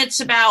 10 minutes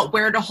about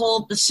where to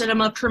hold the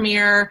cinema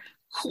premiere.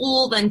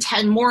 Cool, then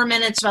 10 more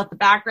minutes about the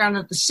background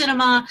of the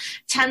cinema.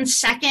 10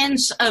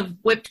 seconds of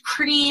whipped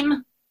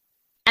cream.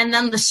 And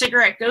then the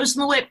cigarette goes in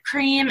the whipped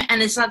cream,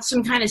 and it's not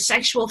some kind of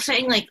sexual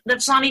thing. Like,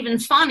 that's not even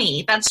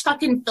funny. That's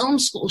fucking film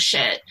school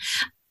shit.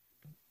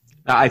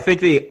 I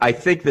think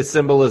the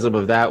symbolism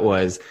of that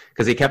was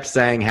because he kept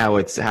saying how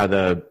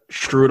the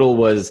strudel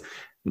was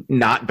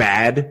not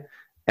bad,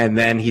 and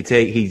then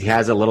he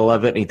has a little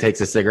of it and he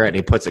takes a cigarette and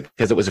he puts it,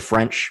 because it was a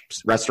French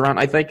restaurant,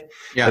 I think.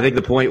 Yeah. I think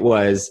the point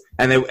was,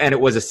 and it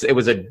was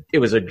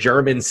a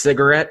German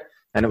cigarette.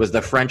 And it was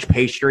the French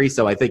pastry,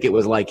 so I think it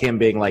was like him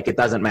being like, it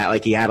doesn't matter.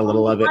 Like he had a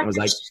little of it and was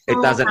like,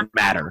 it doesn't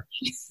matter.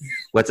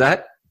 What's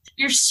that?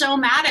 You're so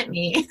mad at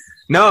me.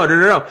 No.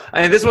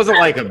 I mean, this wasn't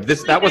like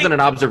that wasn't an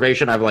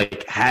observation I've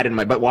like had in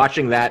my, but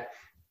watching that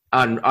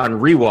on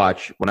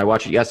rewatch when I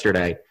watched it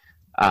yesterday,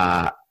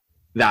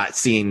 that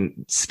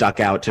scene stuck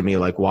out to me.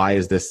 Like, why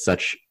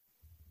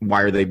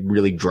are they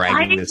really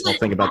dragging this whole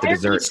thing about the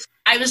dessert?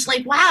 I was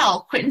like,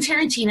 wow, Quentin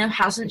Tarantino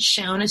hasn't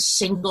shown a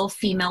single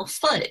female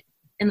foot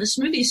in this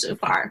movie so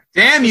far.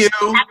 Damn you!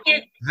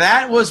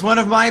 That was one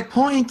of my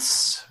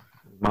points.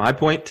 My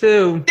point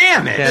too.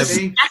 Damn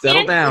it!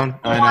 Settle down.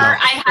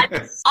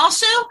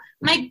 Also,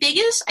 I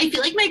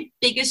feel like my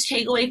biggest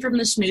takeaway from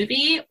this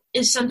movie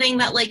is something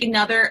that like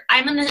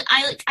I'm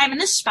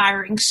an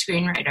aspiring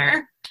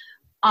screenwriter.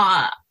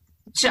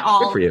 To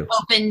all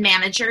open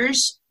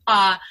managers,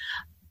 but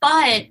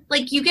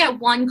like you get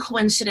one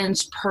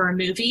coincidence per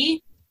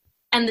movie.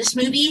 And this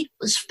movie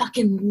was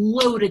fucking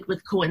loaded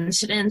with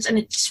coincidence, and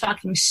it's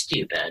fucking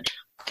stupid.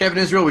 Kevin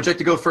Israel, would you like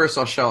to go first?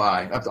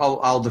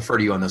 I'll defer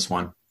to you on this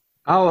one.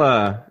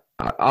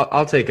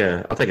 I'll take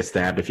a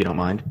stab if you don't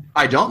mind.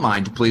 I don't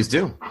mind. Please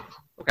do.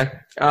 Okay.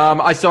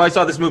 I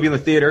saw this movie in the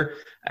theater,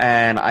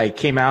 and I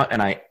came out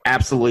and I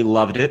absolutely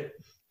loved it.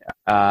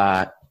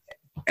 I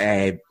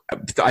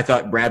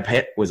thought Brad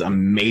Pitt was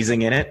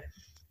amazing in it.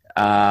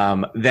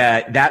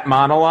 that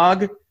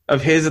monologue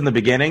of his in the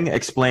beginning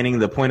explaining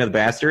the point of the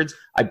bastards,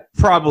 I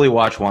probably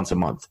watch once a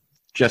month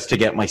just to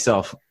get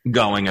myself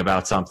going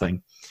about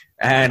something.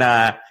 And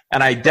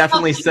I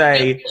definitely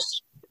say,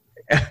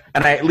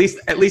 and I at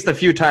least a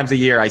few times a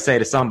year I say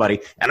to somebody,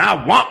 and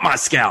I want my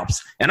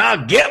scalps, and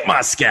I'll get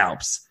my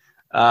scalps.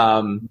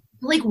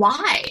 Like,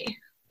 why?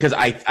 Because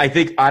I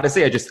think,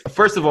 honestly,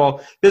 first of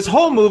all, this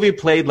whole movie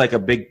played like a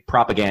big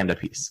propaganda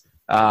piece.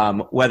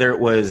 Whether it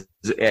was,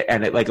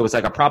 it was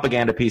like a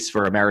propaganda piece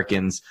for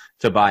Americans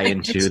to buy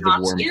into the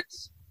war.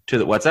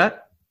 What's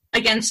that?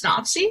 Against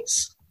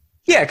Nazis?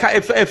 Yeah,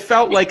 it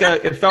felt like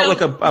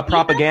a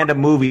propaganda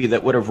movie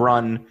that would have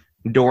run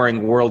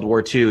during World War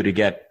II to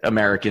get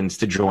Americans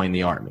to join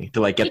the army,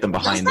 to like get them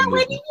behind the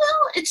movement.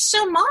 It's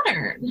so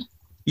modern.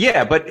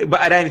 Yeah, but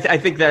I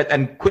think that,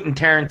 and Quentin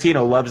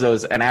Tarantino loves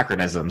those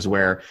anachronisms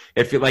where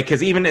if you like,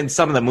 because even in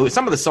some of the movies,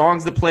 some of the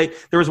songs that play,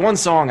 there was one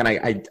song and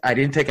I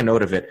didn't take a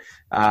note of it.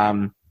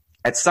 I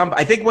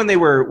think when they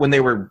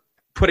were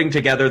putting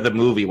together the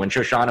movie, when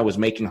Shoshana was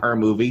making her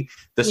movie,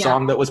 the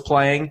song that was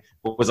playing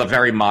was a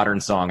very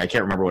modern song. I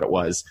can't remember what it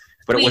was,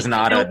 but it was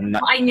not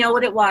I know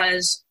what it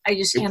was. I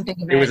just can't think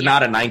of it. It was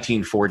not a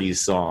 1940s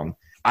song.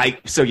 I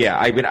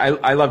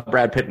love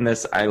Brad Pitt in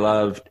this. I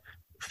loved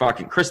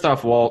fucking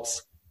Christoph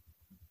Waltz.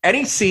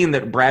 Any scene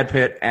that Brad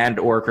Pitt and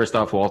or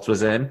Christoph Waltz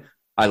was in,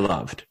 I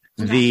loved.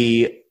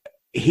 Okay.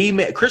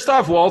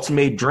 Christoph Waltz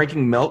made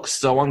drinking milk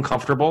so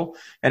uncomfortable,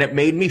 and it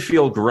made me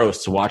feel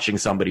gross watching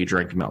somebody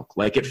drink milk.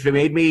 Like it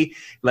made me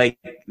like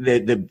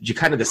the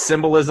kind of the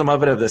symbolism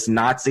of it, of this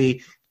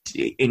Nazi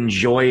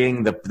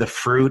enjoying the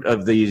fruit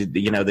of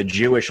the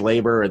Jewish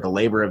labor or the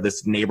labor of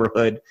this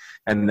neighborhood,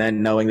 and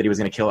then knowing that he was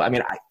going to kill it. I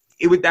mean,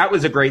 that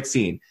was a great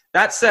scene.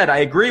 That said, I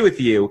agree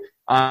with you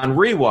on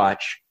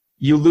rewatch.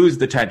 You lose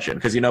the tension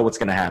because you know what's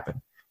going to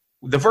happen.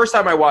 The first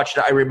time I watched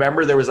it, I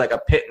remember there was like a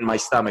pit in my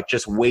stomach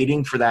just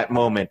waiting for that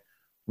moment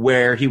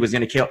where he was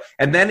going to kill.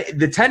 And then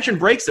the tension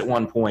breaks at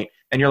one point,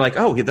 and you're like,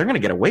 oh, they're going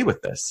to get away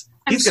with this.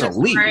 He's going to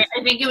leave. I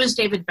think it was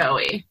David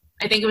Bowie.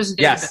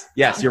 Yes,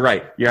 you're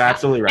right. You're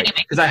absolutely right.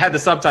 Because I had the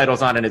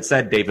subtitles on and it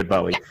said David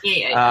Bowie.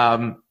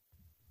 Yeah.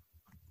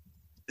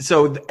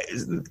 So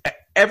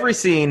every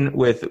scene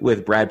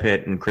with Brad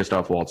Pitt and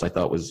Christoph Waltz I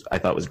thought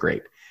was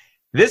great.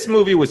 This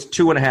movie was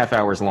 2.5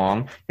 hours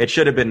long. It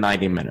should have been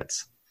 90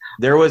 minutes.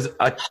 There was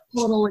a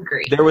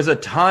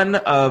ton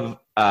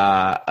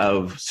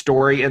of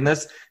story in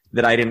this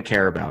that I didn't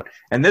care about.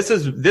 And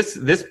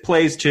this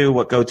plays to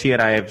what Goatee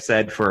and I have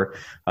said for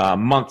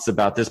months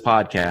about this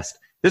podcast.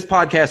 This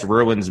podcast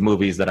ruins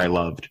movies that I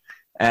loved.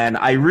 And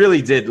I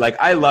really did.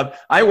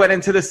 I went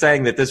into this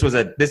saying that this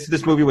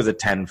movie was a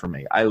 10 for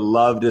me. I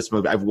loved this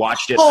movie. I've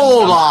watched it.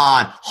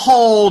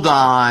 Hold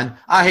on.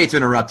 I hate to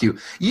interrupt you.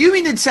 You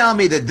mean to tell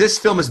me that this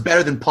film is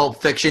better than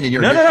Pulp Fiction in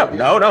your No,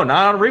 not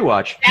on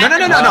rewatch.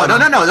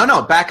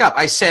 No. Back up.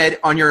 I said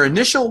on your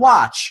initial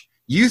watch,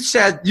 you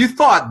said you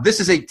thought this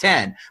is a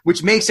 10,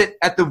 which makes it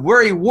at the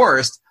very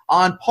worst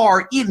on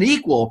par, even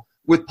equal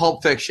with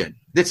Pulp Fiction.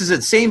 This is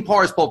the same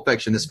par as Pulp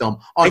Fiction, this film.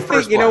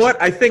 You know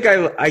what? I think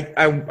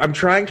I'm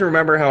trying to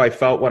remember how I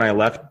felt when I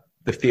left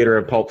the theater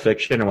of Pulp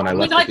Fiction and when I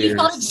left the theater. You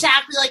felt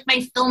exactly like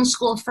my film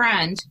school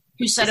friend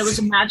who said it was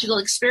a magical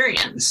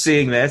experience.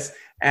 Seeing this.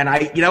 And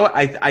I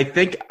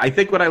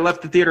think when I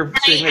left the theater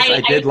seeing this, I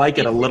did like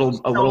it a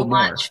little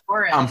more.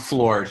 I'm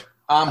floored.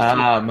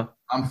 But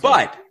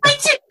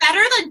is it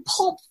better than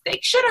Pulp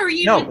Fiction? Or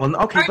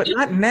but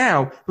not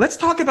now. Let's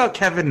talk about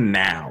Kevin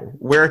now,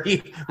 where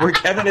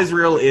Kevin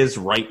Israel is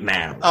right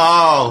now.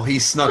 Oh, he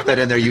snuck that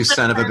in there, you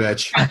son of a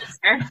bitch.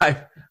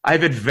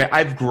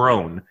 I've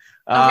grown.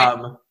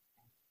 Okay.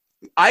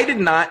 I did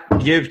not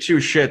give two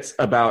shits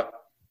about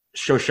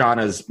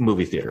Shoshana's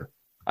movie theater.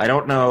 I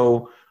don't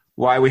know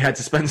why we had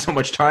to spend so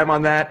much time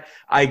on that.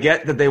 I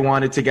get that they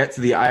wanted to get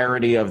to the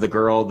irony of the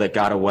girl that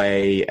got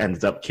away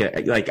ends up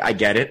I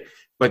get it.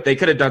 But they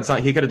could have done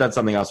something. He could have done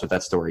something else with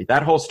that story.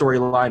 That whole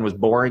storyline was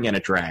boring and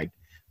it dragged.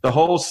 The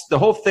whole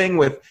thing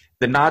with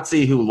the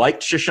Nazi who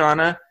liked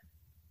Shoshana,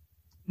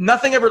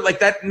 nothing ever like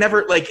that.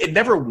 It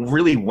never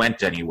really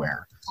went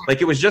anywhere.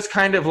 Like it was just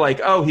kind of like,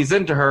 oh, he's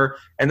into her,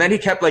 and then he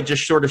kept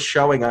just sort of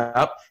showing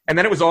up, and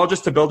then it was all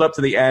just to build up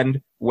to the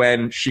end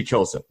when she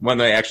kills him, when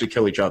they actually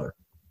kill each other.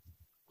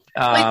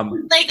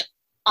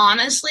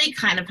 Honestly,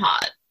 kind of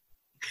hot.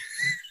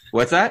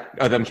 What's that?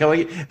 Oh, them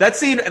killing that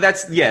scene.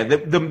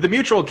 The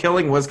mutual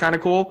killing was kind of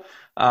cool.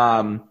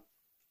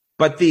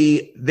 But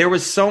there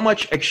was so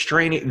much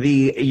extraneous.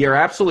 You're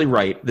absolutely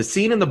right. The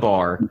scene in the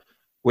bar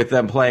with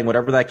them playing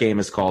whatever that game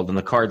is called and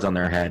the cards on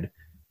their head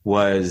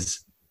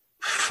was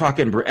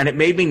fucking, and it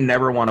made me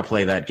never want to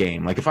play that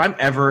game. Like if I'm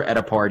ever at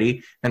a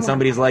party and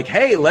somebody's like,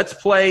 "Hey, let's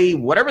play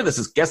whatever this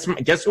is.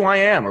 Guess who I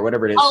am," or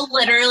whatever it is. I'll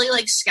literally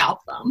scalp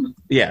them.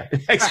 Yeah,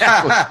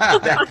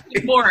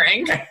 exactly.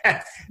 Boring.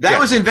 That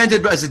was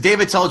invented, as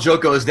David Tell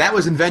joke goes, that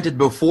was invented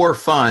before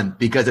fun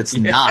because it's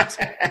not.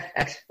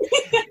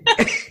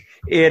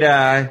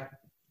 It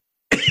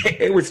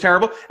was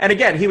terrible. And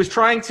again, he was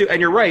trying to,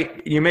 and you're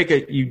right,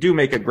 you do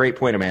make a great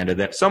point, Amanda,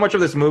 that so much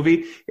of this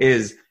movie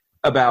is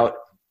about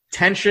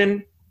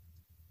tension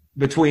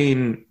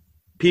between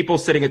people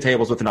sitting at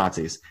tables with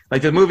Nazis.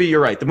 Like the movie,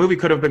 you're right. The movie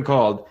could have been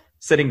called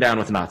Sitting Down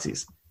with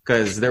Nazis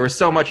because there was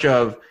so much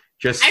of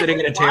just sitting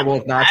at a table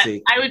with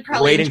Nazis,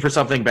 waiting for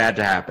something bad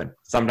to happen.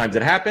 Sometimes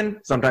it happened.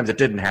 Sometimes it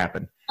didn't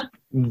happen.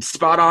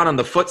 Spot on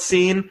the foot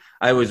scene.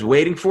 I was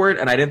waiting for it,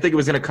 and I didn't think it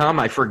was going to come.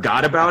 I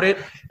forgot about it,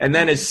 and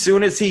then as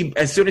soon as she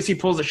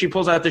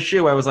pulls out the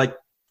shoe, I was like,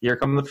 "Here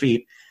come the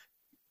feet."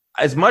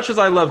 As much as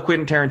I love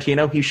Quentin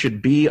Tarantino, he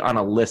should be on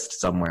a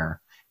list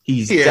somewhere.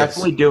 He's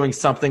definitely doing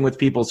something with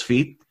people's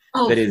feet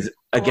that is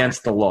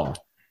against the law.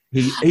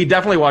 He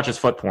definitely watches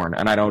foot porn,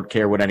 and I don't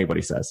care what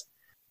anybody says.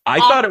 I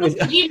thought it was.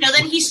 Did you know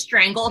that he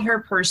strangled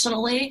her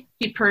personally?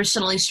 He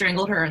personally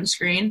strangled her on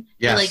screen.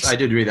 Yes, I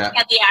did read that. He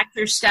had the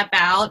actor step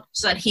out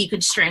so that he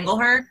could strangle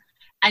her.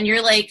 And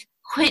you're like,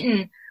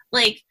 Quentin,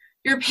 like,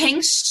 you're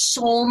paying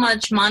so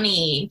much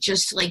money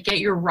just to, like, get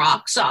your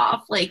rocks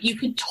off. Like, you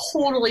could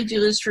totally do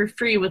this for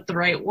free with the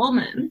right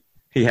woman.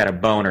 He had a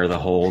boner the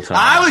whole time.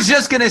 I was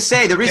just going to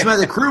say, the reason why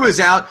the crew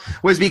was out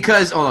was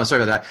because, oh, no,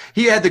 sorry about that.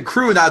 He had the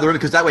crew out of the room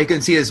because that way he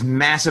couldn't see his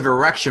massive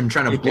erection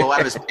trying to blow out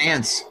of his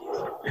pants.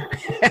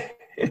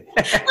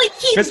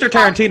 Mr.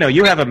 Tarantino,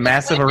 you have a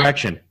massive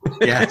erection.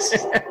 Yes.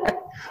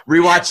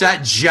 Rewatched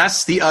that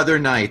just the other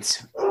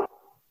night.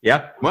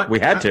 Yeah, what? We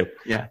had to.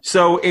 Yeah.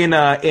 So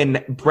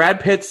in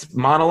Brad Pitt's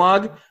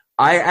monologue,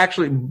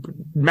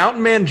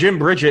 Mountain Man Jim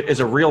Bridget is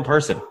a real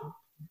person.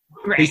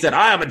 Right. He said,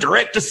 I am a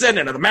direct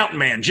descendant of the Mountain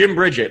Man, Jim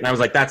Bridget. And I was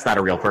like, that's not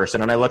a real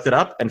person. And I looked it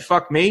up, and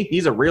fuck me,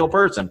 he's a real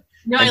person.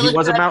 No, and he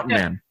was a mountain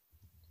man.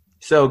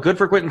 So good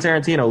for Quentin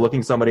Tarantino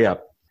looking somebody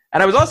up.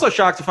 And I was also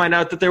shocked to find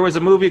out that there was a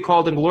movie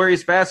called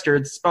Inglourious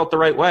Basterds, spelt the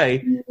right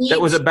way,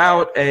 that was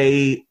about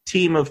a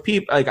team of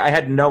people. Like, I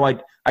had no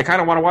idea. I kind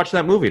of want to watch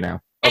that movie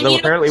now, although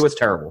apparently it was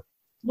terrible.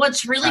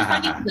 What's really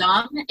fucking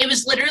dumb, it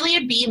was literally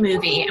a B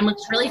movie, and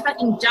what's really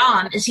fucking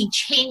dumb is he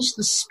changed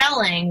the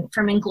spelling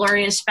from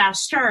Inglourious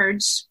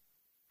Basterds.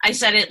 I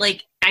said it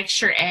like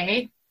extra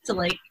A to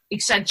like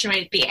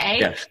accentuate the A.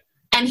 Yes.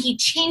 And he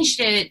changed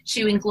it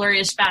to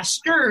Inglourious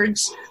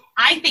Basterds,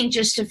 I think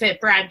just to fit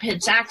Brad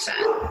Pitt's accent.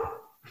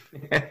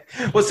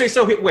 Well,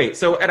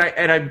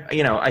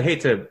 I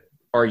hate to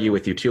argue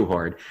with you too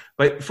hard,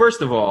 but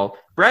first of all,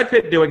 Brad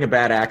Pitt doing a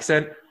bad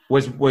accent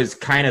was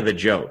kind of the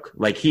joke.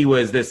 Like he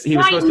was supposed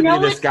to be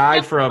this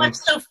guy from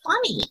so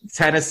funny.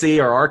 Tennessee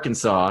or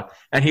Arkansas,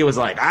 and he was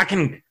like,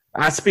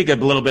 I speak a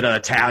little bit of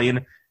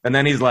Italian, and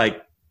then he's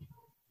like,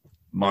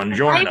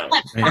 Buongiorno.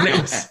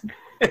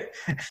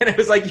 And it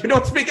was like, you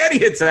don't speak any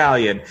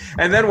Italian.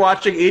 And then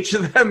watching each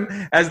of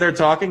them as they're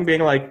talking,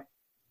 being like,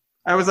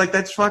 I was like,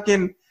 that's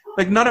fucking,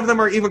 like, none of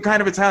them are even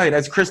kind of Italian.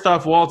 As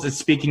Christoph Waltz is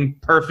speaking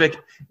perfect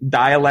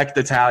dialect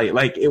Italian.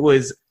 Like, it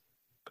was,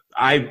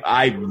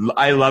 I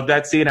loved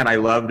that scene, and I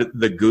loved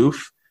the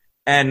goof.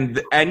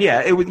 And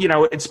yeah, it was,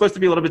 it's supposed to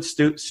be a little bit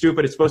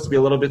stupid. It's supposed to be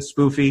a little bit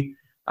spoofy,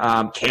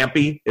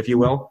 campy, if you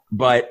will.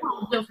 But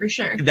no, for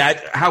sure.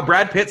 How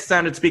Brad Pitt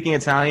sounded speaking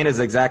Italian is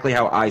exactly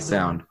how I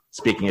sound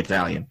speaking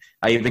Italian.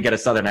 I even get a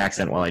southern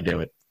accent while I do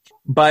it.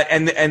 But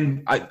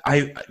and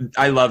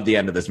I love the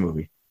end of this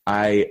movie.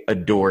 I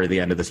adore the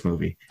end of this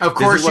movie. Of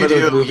course you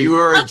do. You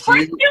are a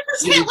Jew.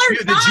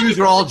 The Jews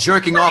are all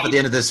jerking off at the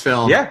end of this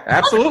film. Yeah,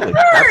 absolutely.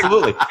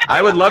 Absolutely.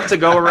 I would love to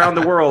go around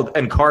the world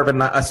and carve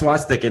a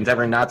swastika into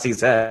every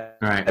Nazi's head.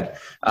 All right.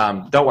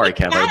 Don't worry,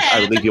 Kev.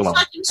 I would leave you alone.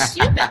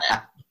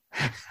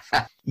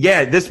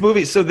 Yeah, this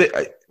movie. So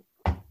this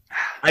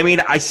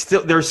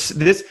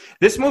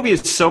movie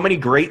is so many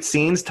great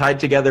scenes tied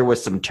together with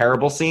some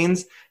terrible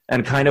scenes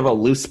and kind of a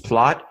loose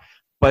plot.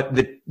 But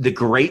the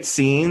great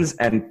scenes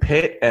and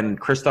Pitt and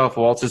Christoph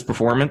Waltz's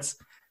performance,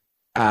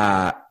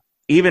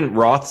 even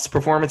Roth's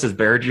performance as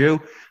Bear Jew,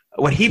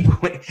 when he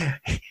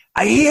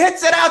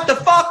hits it out the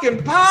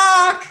fucking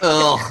park.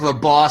 Oh, the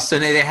Boston!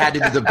 They had to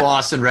do the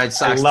Boston Red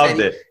Sox. I loved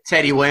it.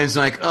 Teddy Williams,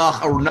 like,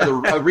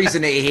 a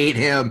reason they hate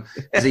him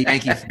as a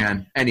Yankee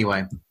fan.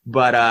 Anyway,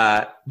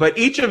 but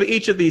each of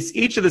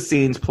the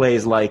scenes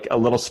plays like a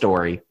little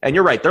story, and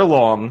you're right, they're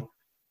long.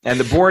 And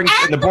the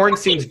boring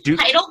scenes do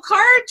title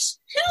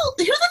cards.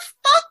 Who the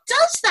fuck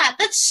does that?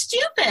 That's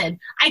stupid.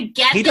 I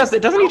get he does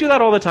it. Doesn't he do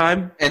that all the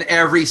time? In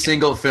every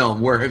single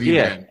film. Where have you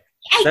been?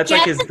 That's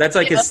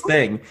like his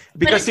thing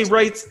because he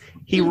writes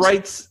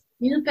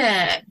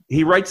stupid.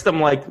 He writes them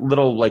like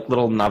little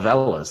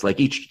novellas. Like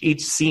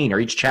each scene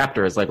or each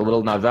chapter is like a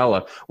little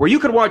novella where you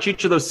could watch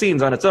each of those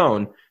scenes on its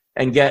own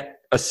and get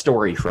a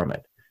story from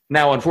it.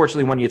 Now,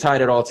 unfortunately, when you tied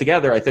it all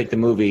together, I think the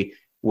movie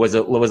was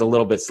a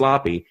little bit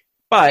sloppy.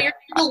 But you're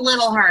a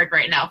little hard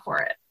right now for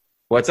it.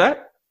 What's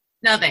that?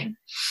 Nothing.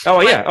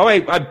 Oh, yeah. Oh,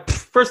 I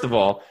first of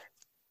all,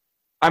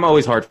 I'm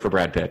always hard for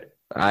Brad Pitt.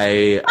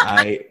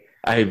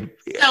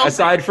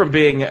 Aside from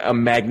being a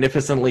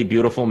magnificently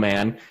beautiful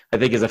man, I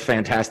think he's a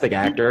fantastic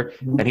actor,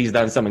 and he's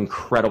done some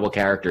incredible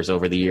characters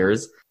over the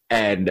years.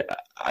 And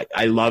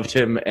I loved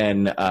him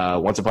in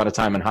Once Upon a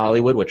Time in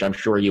Hollywood, which I'm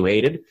sure you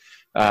hated.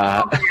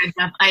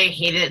 I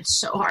hated it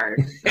so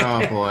hard.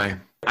 Oh, boy.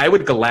 I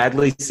would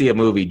gladly see a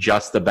movie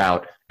just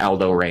about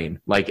Aldo Rain,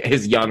 like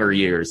his younger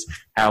years,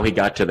 how he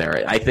got to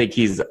there. I think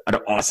he's an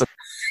awesome.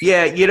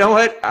 Yeah, you know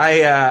what?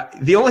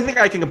 The only thing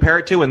I can compare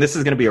it to, and this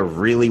is going to be a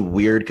really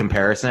weird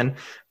comparison,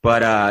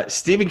 but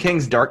Stephen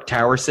King's Dark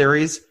Tower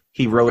series,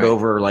 he wrote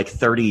over like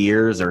 30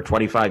 years or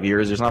 25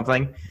 years or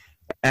something.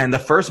 And the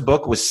first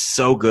book was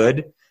so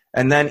good.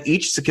 And then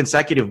each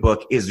consecutive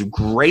book is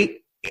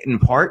great in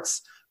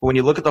parts. But when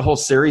you look at the whole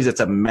series,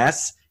 it's a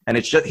mess. And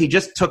he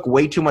just took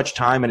way too much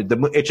time, and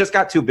it just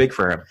got too big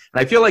for him.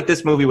 And I feel like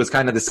this movie was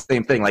kind of the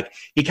same thing. Like,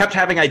 he kept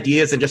having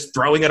ideas and just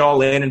throwing it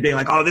all in and being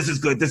like, oh, this is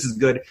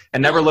good,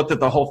 and never looked at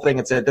the whole thing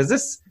and said, does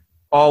this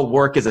all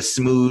work as a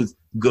smooth,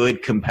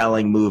 good,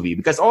 compelling movie?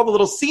 Because all the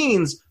little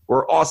scenes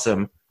were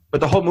awesome,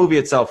 but the whole movie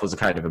itself was a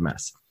kind of a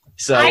mess.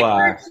 So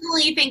I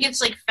personally think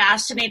it's like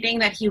fascinating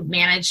that he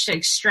managed to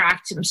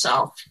extract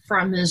himself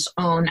from his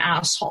own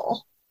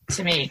asshole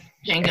to make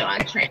Django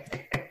Unchained.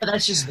 But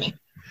that's just me.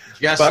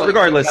 Yes, but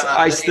regardless,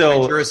 I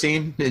still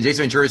Jason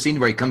Ventura scene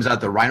where he comes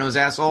out the rhino's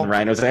asshole.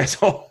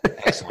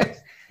 Excellent.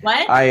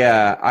 What?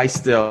 I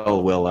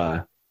still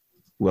will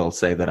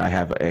say that I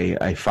have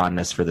a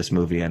fondness for this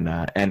movie, and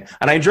I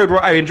enjoyed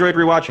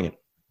rewatching it.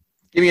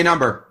 Give me a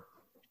number.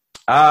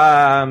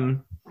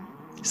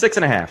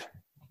 6.5.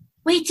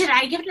 Wait, did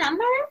I give a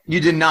number? You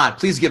did not.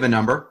 Please give a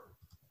number.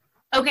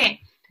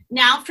 Okay.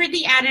 Now for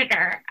the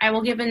editor, I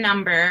will give a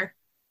number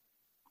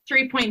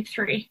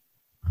 3.3.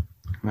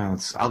 Well,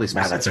 it's oddly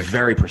specific. Wow, that's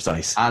very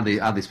precise.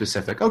 Oddly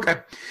specific. Okay.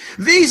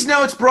 These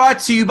notes brought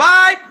to you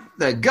by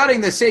the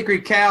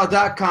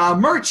GuttingTheSacredCow.com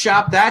merch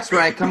shop. That's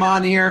right. Come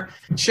on here.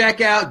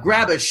 Check out.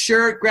 Grab a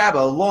shirt. Grab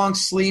a long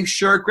sleeve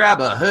shirt. Grab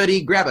a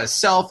hoodie. Grab a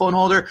cell phone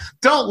holder.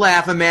 Don't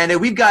laugh, Amanda.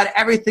 We've got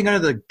everything under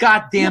the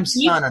goddamn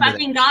sun. You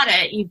fucking got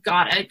it. You've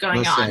got it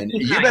going on.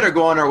 You better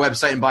go on our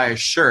website and buy a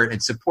shirt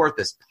and support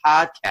this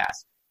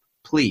podcast.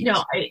 Please.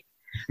 No,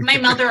 my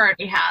mother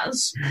already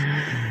has.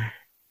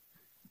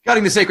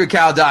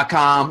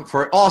 GuttingTheSacredCow.com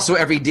for also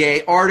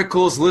everyday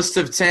articles, list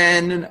of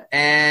 10,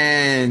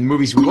 and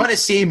movies we want to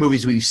see,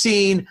 movies we've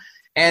seen,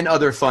 and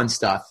other fun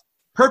stuff.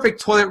 Perfect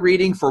toilet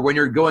reading for when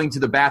you're going to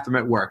the bathroom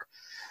at work.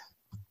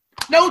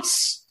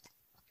 Notes.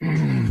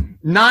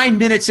 9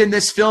 minutes in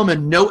this film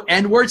and no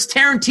N-words.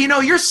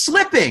 Tarantino, you're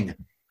slipping.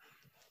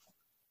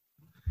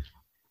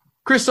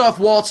 Christoph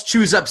Waltz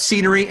chews up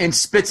scenery and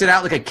spits it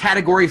out like a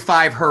Category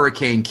 5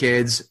 hurricane,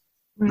 kids.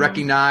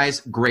 Recognize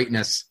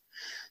greatness.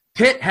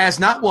 Pitt has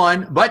not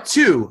one, but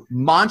 2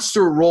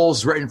 monster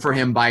roles written for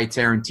him by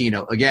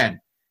Tarantino.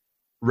 Again,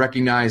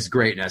 recognize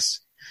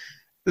greatness.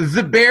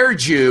 The Bear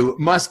Jew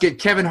must get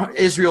Kevin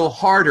Israel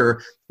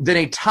harder than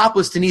a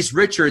topless Denise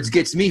Richards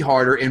gets me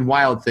harder in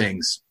Wild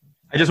Things.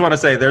 I just want to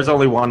say there's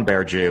only one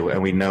Bear Jew,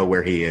 and we know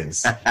where he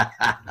is.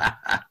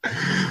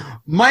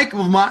 Mike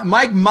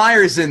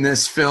Myers in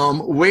this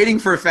film, waiting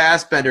for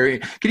Fassbender.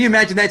 Can you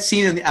imagine that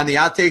scene on the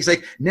outtakes?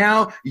 Like,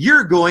 now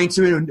you're going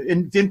to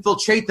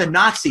infiltrate the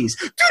Nazis.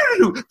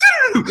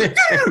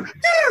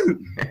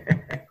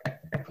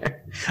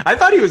 I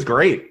thought he was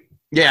great.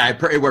 Yeah,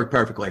 it worked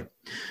perfectly.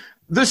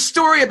 The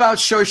story about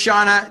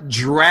Shoshana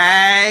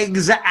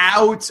drags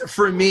out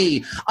for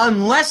me,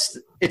 unless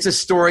it's a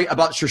story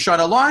about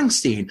Shoshana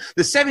Longstein,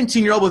 the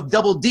 17-year-old with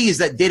double Ds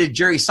that dated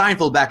Jerry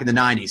Seinfeld back in the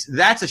 90s.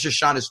 That's a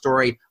Shoshana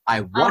story I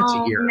want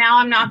to hear. Now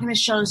I'm not going to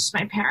show this to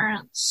my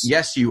parents.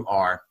 Yes, you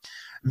are.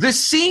 The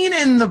scene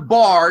in the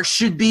bar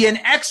should be an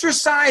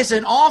exercise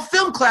in all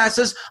film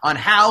classes on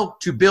how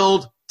to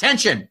build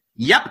tension.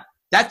 Yep,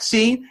 that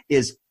scene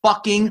is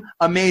fucking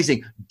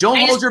amazing. Don't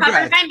hold your breath.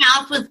 I just covered my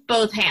mouth with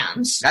both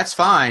hands. That's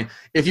fine.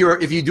 If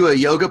you do a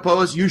yoga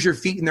pose, use your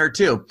feet in there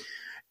too.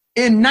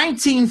 In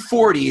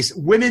 1940s,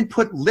 women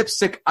put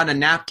lipstick on a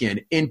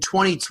napkin. In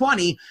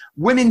 2020,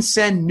 women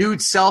send nude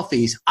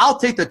selfies. I'll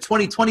take the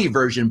 2020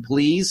 version,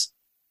 please.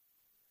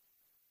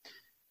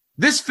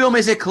 This film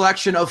is a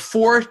collection of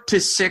 4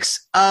 to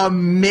 6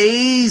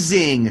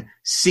 amazing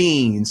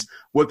scenes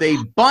with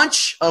a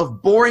bunch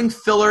of boring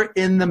filler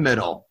in the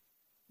middle.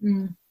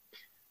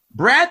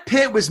 Brad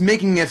Pitt was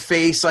making a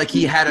face like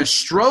he had a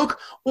stroke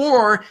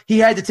or he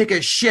had to take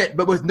a shit,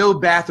 but with no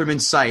bathroom in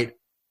sight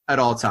at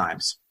all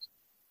times.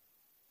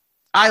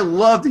 I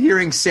loved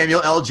hearing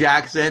Samuel L.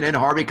 Jackson and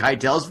Harvey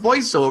Keitel's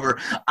voiceover.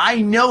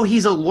 I know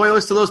he's a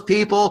loyalist to those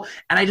people,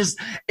 and it's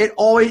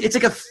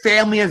like a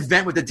family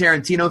event with the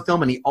Tarantino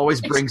film, and he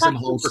always brings them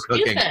home for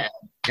cooking.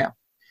 Yeah.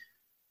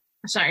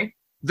 Sorry.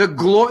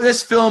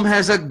 This film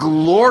has a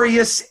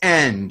glorious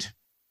end,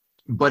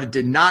 but it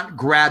did not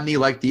grab me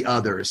like the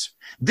others.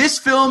 This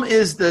film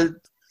is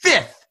the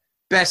 5th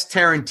best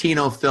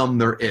Tarantino film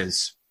there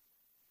is.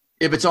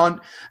 If it's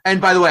on, and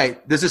by the way,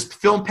 does this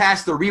film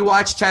pass the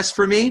rewatch test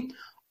for me?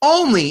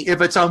 Only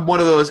if it's on one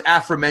of those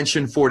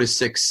aforementioned 4 to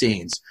 6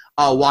 scenes.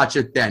 I'll watch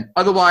it then.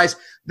 Otherwise,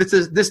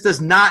 this does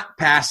not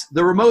pass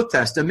the remote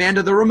test.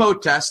 Amanda, the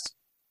remote test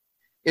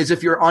is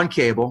if you're on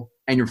cable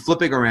and you're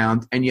flipping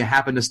around and you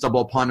happen to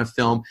stumble upon a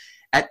film.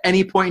 At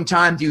any point in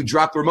time, do you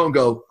drop the remote and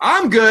go,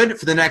 I'm good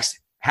for the next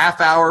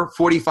half hour,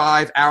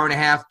 45, hour and a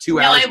half, 2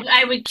 hours? No,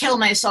 I would kill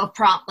myself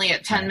promptly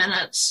at 10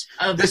 minutes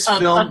of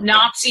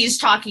Nazis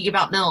talking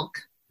about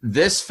milk.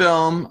 This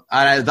film,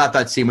 I thought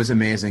that scene was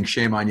amazing.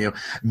 Shame on you.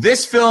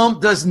 This film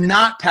does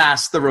not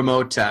pass the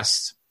remote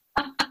test.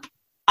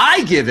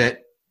 I give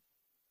it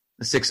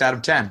a 6 out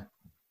of 10.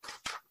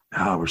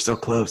 Oh, we're so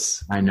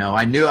close. I know.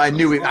 I knew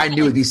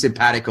it'd be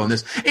simpatico on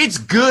this. It's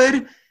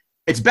good.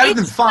 It's better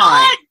than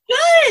fine.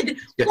 Good.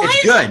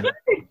 It's good.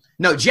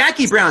 No,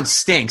 Jackie Brown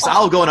stinks.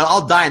 I'll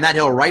die on that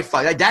hill right.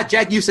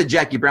 You said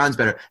Jackie Brown's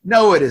better.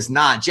 No, it is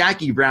not.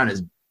 Jackie Brown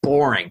is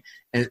boring,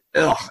 and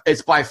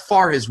it's by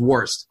far his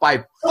worst.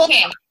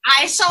 Okay,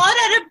 I saw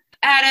it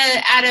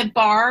at a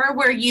bar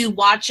where you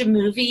watch a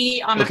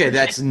movie on. Okay,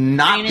 that's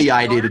not the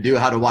idea to do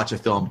how to watch a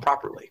film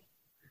properly.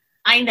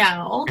 I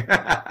know.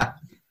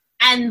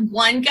 And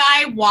one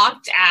guy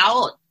walked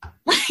out,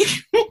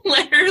 like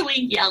literally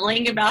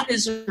yelling about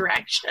his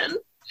erection.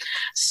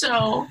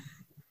 So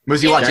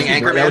was he watching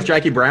Anchorman? That was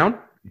Jackie Brown?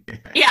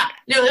 Yeah.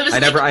 No, it was. I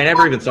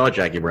never even saw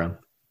Jackie Brown.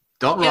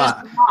 Don't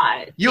lie.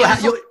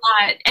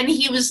 And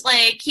he was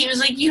like,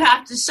 you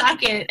have to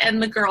suck it,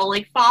 and the girl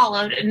like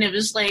followed, and it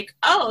was like,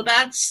 oh,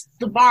 that's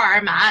the bar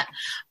I'm at.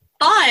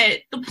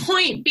 But the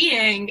point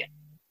being,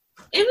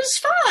 it was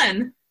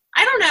fun.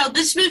 I don't know.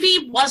 This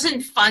movie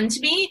wasn't fun to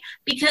me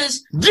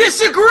because...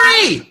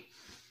 Disagree!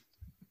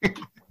 9.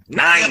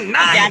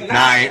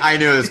 I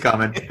knew it was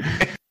coming.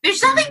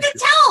 There's nothing to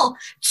tell.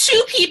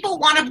 2 people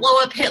want to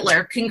blow up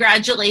Hitler.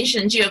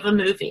 Congratulations, you have a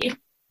movie.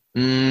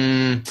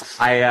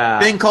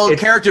 Thing called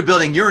character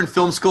building. You're in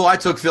film school. I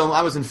took film.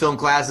 I was in film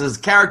classes.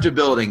 Character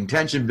building,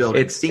 tension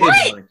building. There's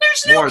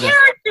no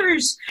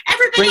characters.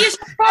 Everybody is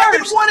every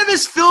one of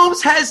his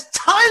films has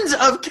tons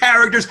of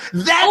characters.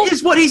 That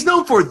is what he's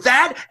known for.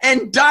 That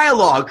and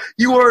dialogue.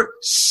 You are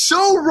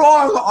so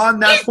wrong on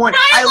that point.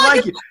 I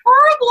like it.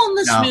 Horrible in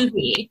this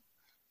movie.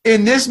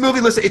 In this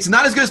movie, listen, it's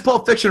not as good as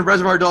Pulp Fiction or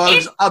Reservoir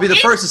Dogs. I'll be the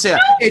first to say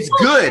that. It's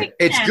good.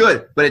 It's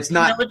good, but it's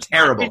not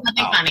terrible. There's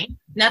nothing funny.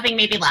 Nothing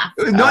made me laugh.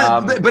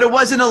 No, but it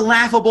wasn't a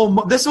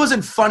laughable. This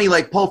wasn't funny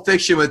like Pulp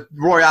Fiction with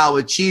Royale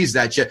with cheese,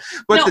 that shit.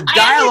 But the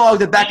dialogue,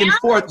 the back and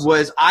forth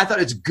was, I thought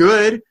it's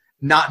good,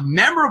 not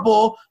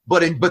memorable,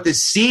 but the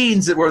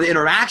scenes that were the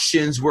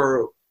interactions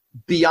were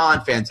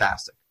beyond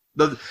fantastic.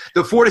 The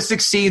 4 to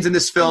 6 scenes in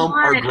this film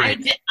are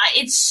great.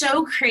 It's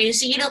so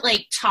crazy to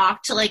like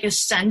talk to like a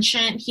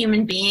sentient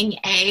human being,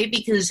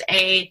 because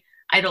I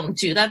don't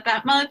do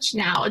that much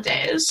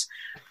nowadays.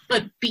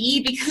 But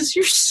B, because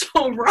you're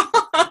so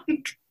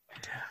wrong.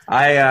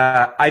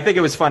 I think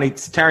it was funny.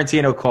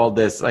 Tarantino called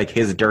this like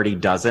his Dirty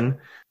Dozen,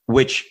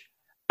 which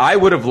I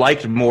would have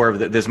liked more of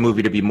this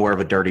movie to be more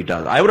of a Dirty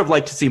Dozen. I would have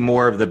liked to see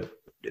more of the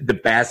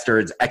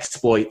bastards'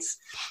 exploits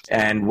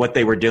and what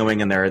they were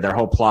doing and their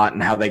whole plot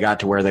and how they got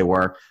to where they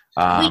were.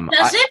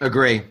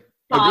 Agree.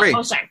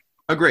 Oh, sorry.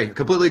 Agree.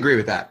 Completely agree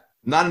with that.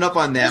 Not enough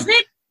on them.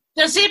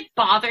 Does it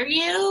bother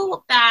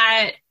you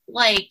that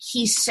like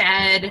he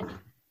said?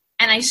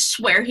 And I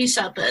swear he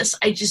said this,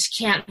 I just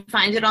can't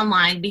find it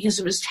online because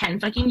it was 10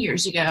 fucking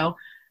years ago,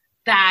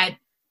 that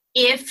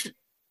if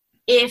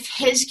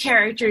his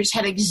characters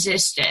had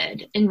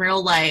existed in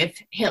real life,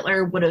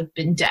 Hitler would have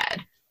been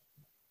dead.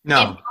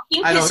 No,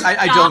 I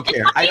don't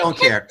care. I don't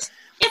care.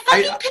 It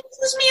fucking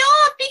pisses me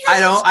off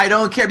because I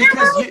don't care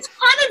because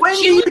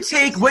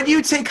when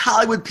you take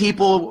Hollywood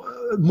people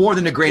more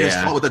than a grain of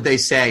salt with what they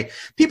say.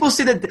 People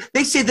say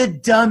the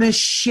dumbest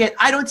shit.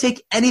 I don't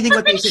take anything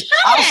what they say.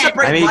 I'll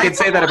separate. I mean, you can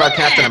say that about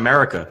Captain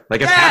America.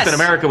 Like if Captain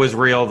America was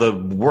real, the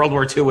World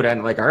War II would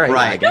end. Like, all right.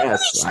 I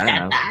guess. I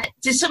don't know.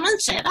 Did someone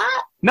say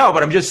that? No,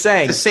 but I'm just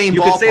saying. The same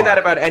you could say that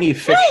about any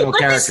fictional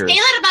character. Say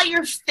that about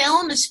your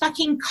film is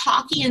fucking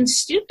cocky and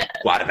stupid.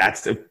 Well,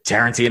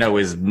 Tarantino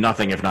is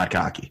nothing if not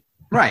cocky.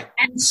 Right.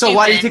 So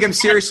why do you take him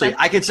seriously?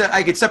 I could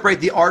separate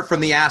the art from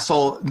the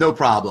asshole, no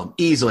problem,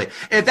 easily.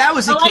 If that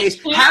was the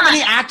case, how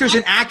many actors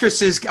and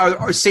actresses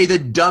say the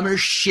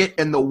dumbest shit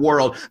in the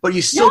world, but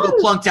you still go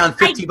plunk down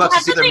 $50 to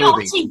see their movie? They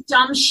all say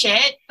dumb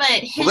shit, but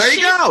his there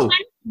you go.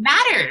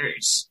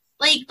 Matters.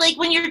 Like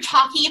when you're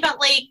talking about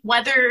like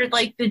whether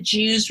like the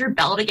Jews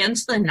rebelled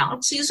against the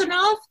Nazis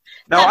enough.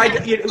 No, I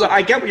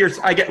get what you're.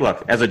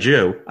 Look, as a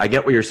Jew, I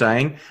get what you're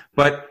saying,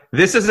 but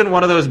this isn't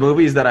one of those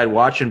movies that I'd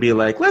watch and be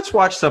like, let's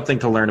watch something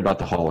to learn about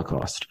the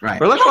Holocaust, right?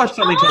 Or let's watch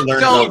something to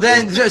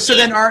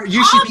learn.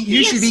 You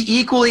should be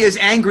equally as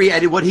angry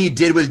at what he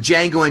did with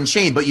Django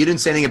Unchained, but you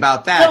didn't say anything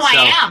about that. No,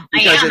 I am.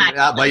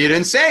 But you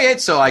didn't say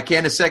it, so I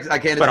can't.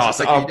 But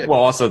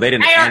also, they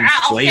didn't end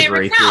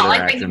slavery through their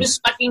actions. I think it was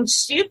fucking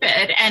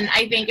stupid, and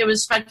I think it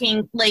was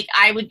fucking like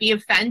I would be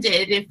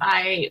offended if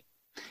I.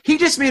 He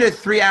just made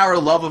almost a 3-hour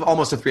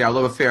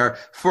love affair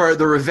for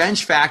the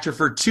revenge factor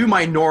for 2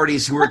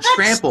 minorities who were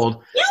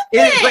trampled,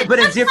 but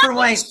in different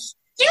ways.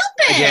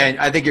 Stupid. Again,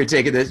 I think you're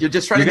taking this. You're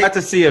just trying. You got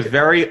to see a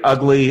very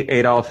ugly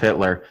Adolf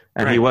Hitler,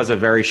 and he was a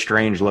very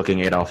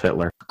strange-looking Adolf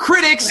Hitler.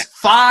 Critics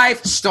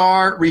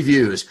 5-star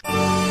reviews.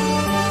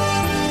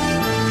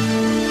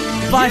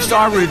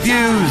 5-star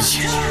reviews.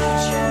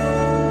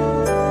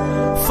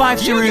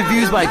 5-star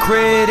reviews by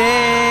critics.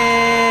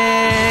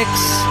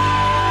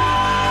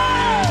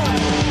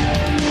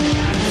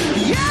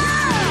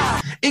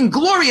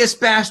 Inglourious Inglourious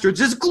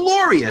Basterds is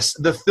glorious.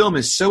 The film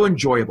is so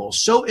enjoyable,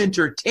 so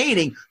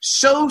entertaining,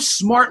 so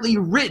smartly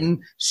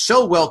written,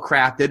 so well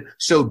crafted,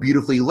 so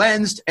beautifully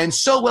lensed, and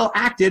so well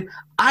acted,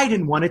 I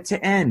didn't want it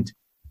to end.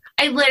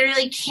 I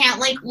literally can't,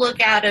 look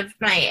out of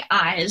my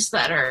eyes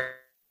that are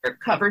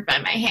covered by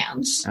my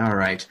hands. All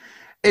right.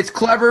 It's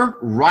clever,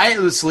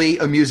 riotously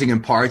amusing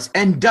in parts,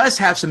 and does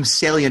have some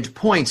salient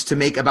points to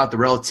make about the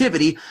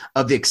relativity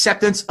of the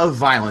acceptance of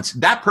violence.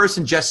 That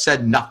person just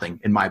said nothing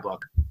in my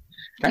book.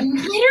 Okay?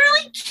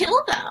 Literally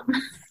kill them.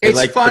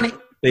 It's funny.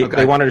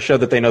 They wanted to show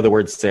that they know the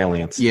word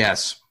salience.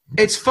 Yes.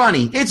 It's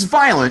funny. It's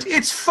violent.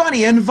 It's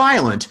funny and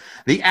violent.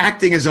 The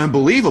acting is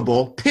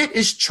unbelievable. Pitt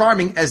is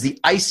charming as the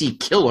icy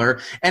killer,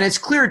 and it's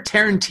clear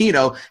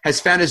Tarantino has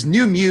found his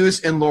new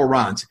muse in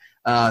Laurent.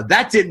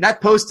 That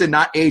post did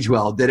not age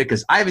well, did it?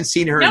 Because I haven't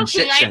seen her in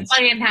shit since.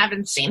 I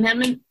haven't seen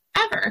him in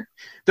ever.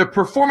 The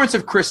performance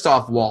of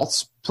Christoph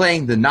Waltz,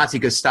 playing the Nazi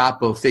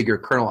Gestapo figure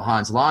Colonel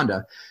Hans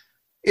Landa,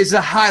 is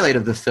the highlight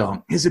of the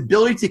film. His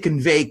ability to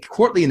convey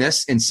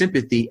courtliness and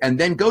sympathy and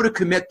then go to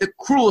commit the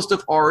cruelest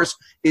of horrors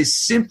is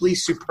simply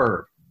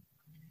superb.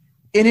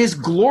 In his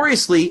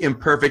gloriously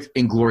imperfect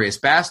Inglourious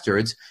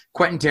Basterds,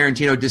 Quentin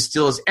Tarantino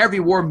distills every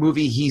war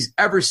movie he's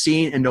ever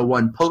seen into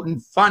one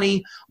potent,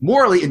 funny,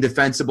 morally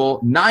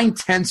indefensible,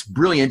 9/10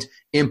 brilliant,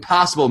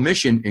 impossible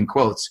mission, in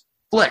quotes,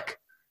 flick.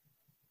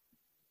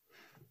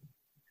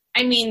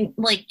 I mean,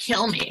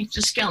 kill me.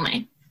 Just kill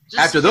me.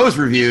 After those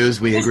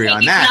reviews, we agree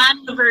on that.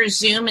 Not over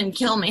Zoom and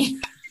kill me.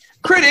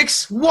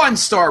 Critics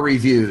 1-star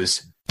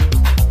reviews.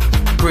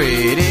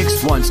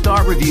 Critics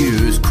 1-star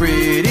reviews.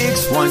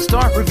 Critics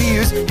 1-star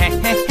reviews.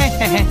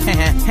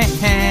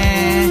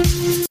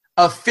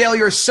 A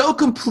failure so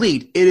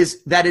complete it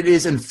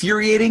is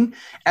infuriating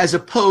as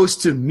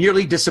opposed to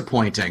merely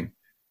disappointing.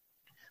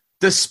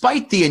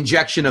 Despite the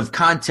injection of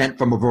content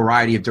from a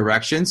variety of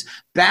directions,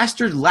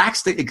 Bastard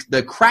lacks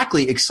the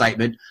crackly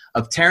excitement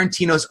of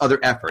Tarantino's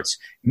other efforts,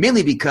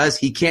 mainly because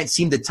he can't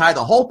seem to tie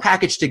the whole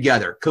package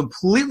together.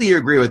 Completely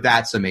agree with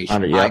that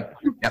summation. Yep.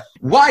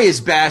 Why is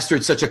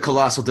Bastard such a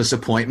colossal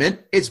disappointment?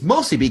 It's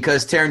mostly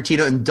because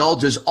Tarantino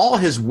indulges all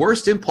his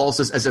worst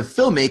impulses as a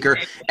filmmaker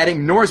and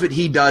ignores what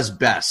he does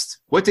best.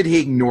 What did he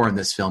ignore in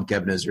this film,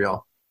 Kevin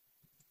Israel?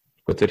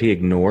 What did he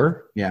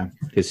ignore? Yeah.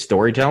 His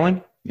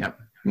storytelling? Yeah.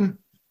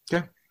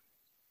 Okay.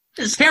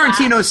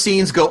 Tarantino's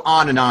scenes go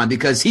on and on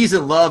because he's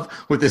in love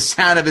with the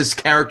sound of his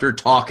character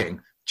talking.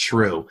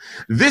 True.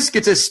 This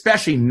gets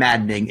especially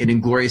maddening in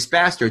Inglourious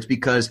Basterds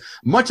because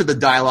much of the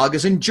dialogue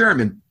is in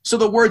German, so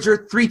the words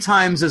are 3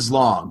 times as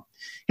long.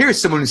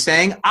 Here's someone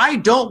saying, I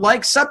don't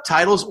like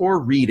subtitles or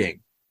reading.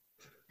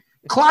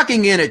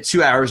 Clocking in at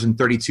 2 hours and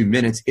 32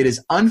 minutes, it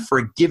is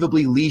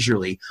unforgivably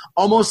leisurely,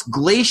 almost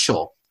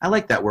glacial. I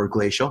like that word,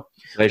 glacial.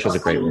 Glacial's a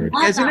great word.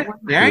 Isn't it?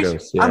 Right?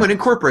 Yeah. I'm going to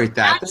incorporate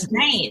that. That's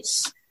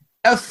nice.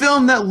 A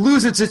film that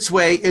loses its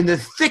way in the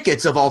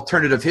thickets of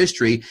alternative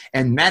history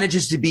and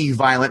manages to be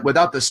violent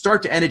without the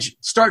start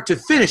to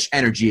finish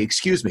energy,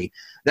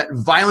 that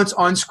violence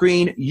on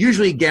screen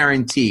usually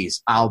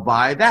guarantees. I'll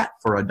buy that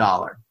for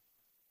 $1.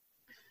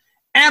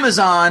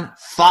 Amazon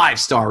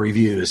 5-star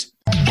reviews.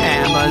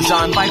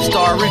 Amazon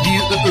 5-star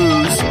reviews.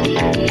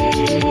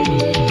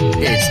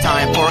 It's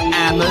time for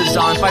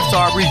Amazon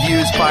 5-star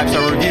reviews.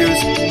 5-star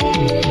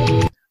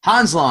reviews.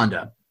 Hans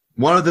Landa.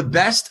 One of the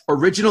best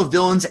original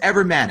villains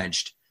ever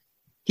managed.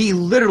 He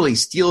literally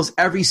steals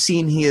every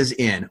scene he is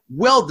in.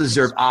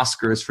 Well-deserved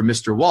Oscars for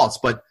Mr. Waltz,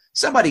 but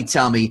somebody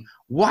tell me,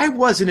 why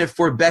wasn't it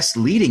for Best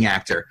Leading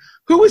Actor?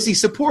 Who was he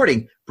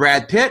supporting?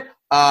 Brad Pitt?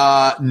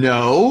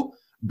 No.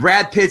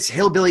 Brad Pitt's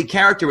hillbilly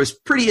character was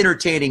pretty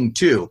entertaining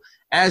too,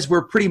 as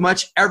were pretty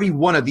much every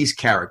one of these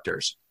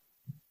characters.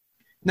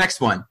 Next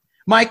one.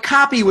 My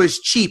copy was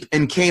cheap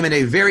and came in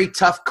a very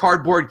tough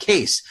cardboard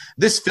case.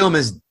 This film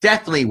is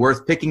definitely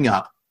worth picking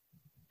up.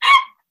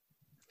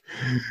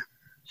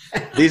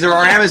 These are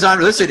our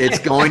Amazon. Listen, it's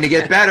going to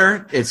get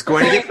better. It's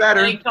going to get better.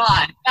 Oh my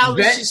God. That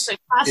was just so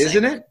classic.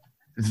 Isn't it?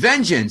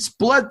 Vengeance,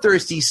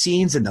 bloodthirsty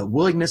scenes, and the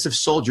willingness of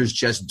soldiers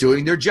just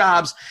doing their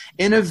jobs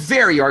in a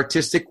very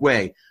artistic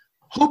way.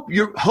 Hope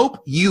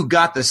you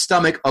got the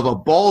stomach of a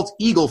bald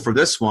eagle for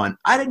this one.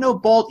 I didn't know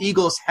bald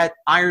eagles had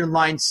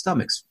iron-lined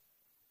stomachs.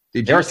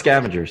 Did you? They are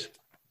scavengers.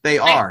 They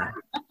are.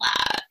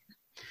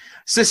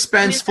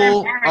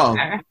 Suspenseful.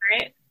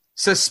 Right?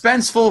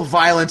 Suspenseful,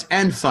 violent,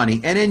 and funny.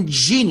 An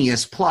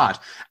ingenious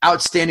plot.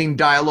 Outstanding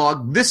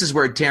dialogue. This is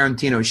where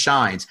Tarantino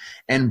shines.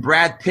 And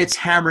Brad Pitt's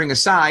hammering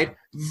aside,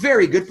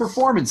 very good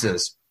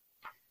performances.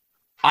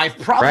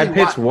 Brad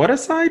Pitt's what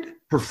aside?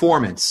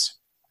 Performance.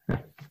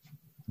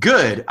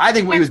 Good. I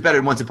think he was better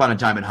than Once Upon a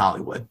Time in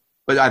Hollywood.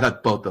 But I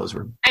thought both those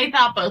were. I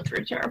thought both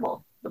were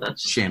terrible. But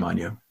that's shame on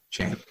you.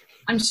 Shame.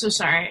 I'm so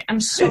sorry. I'm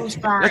so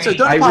sorry.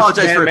 Don't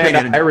apologize for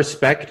opinion. I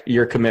respect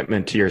your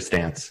commitment to your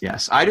stance.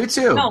 Yes, I do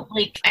too. No,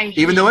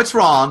 even though it's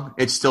wrong,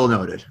 it's still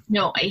noted.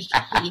 No, I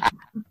hate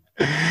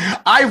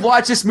I've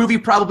watched this movie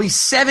probably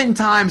 7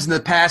 times in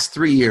the past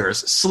 3 years.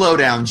 Slow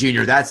down,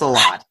 Junior. That's a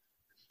lot.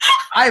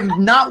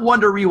 I'm not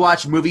one to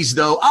rewatch movies,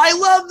 though. I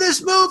love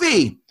this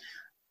movie.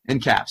 in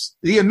caps.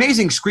 The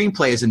amazing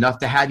screenplay is enough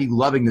to have you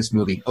loving this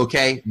movie,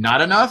 okay?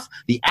 Not enough?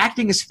 The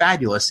acting is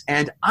fabulous,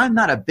 and I'm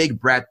not a big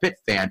Brad Pitt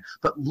fan,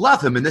 but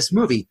love him in this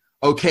movie.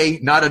 Okay,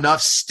 not enough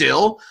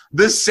still?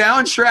 The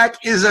soundtrack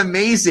is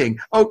amazing.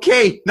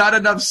 Okay, not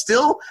enough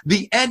still?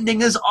 The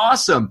ending is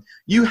awesome.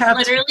 You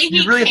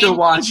really have to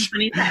watch.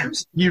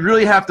 You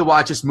really have to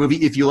watch this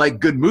movie if you like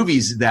good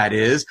movies, that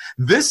is.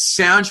 This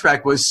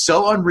soundtrack was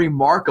so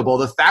unremarkable.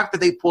 The fact that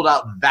they pulled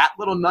out that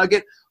little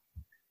nugget,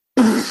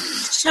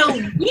 so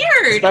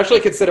weird. Especially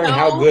considering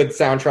how good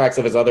soundtracks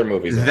of his other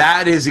movies are.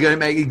 That is going to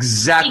make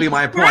exactly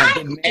my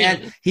point.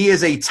 And he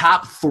is a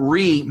top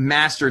 3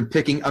 master in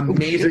picking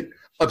amazing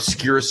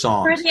obscure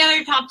songs. Where's the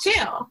other top 2?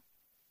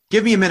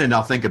 Give me a minute and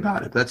I'll think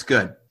about it. That's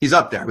good. He's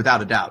up there,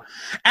 without a doubt.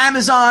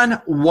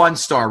 Amazon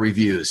 1-star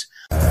reviews.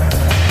 Amazon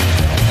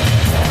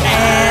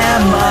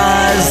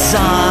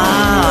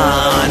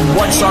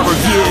 1-star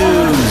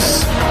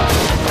reviews.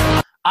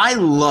 I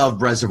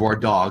love Reservoir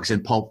Dogs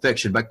and Pulp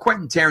Fiction, but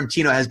Quentin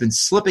Tarantino has been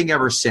slipping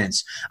ever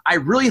since. I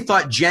really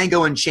thought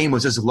Django Unchained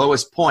was his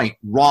lowest point.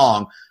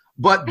 Wrong.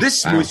 But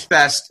this snooze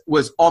fest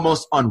was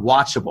almost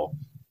unwatchable.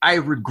 I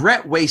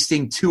regret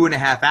wasting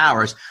 2.5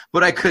 hours,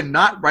 but I could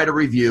not write a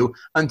review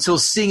until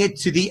seeing it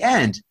to the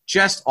end.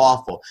 Just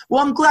awful.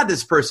 Well, I'm glad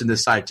this person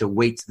decided to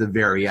wait to the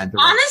very end.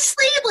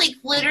 Honestly,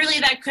 literally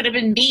that could have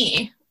been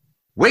me.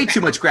 Way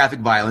too much graphic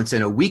violence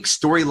and a weak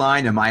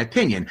storyline, in my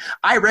opinion.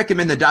 I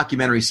recommend the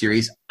documentary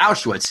series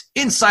Auschwitz,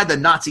 Inside the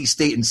Nazi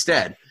State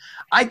instead.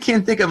 I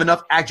can't think of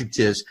enough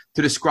adjectives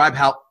to describe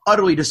how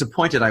utterly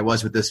disappointed I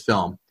was with this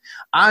film.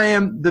 I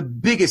am the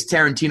biggest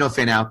Tarantino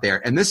fan out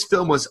there, and this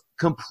film was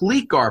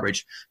complete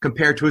garbage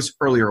compared to his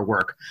earlier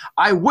work.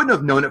 I wouldn't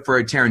have known it for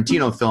a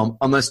Tarantino film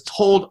unless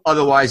told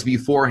otherwise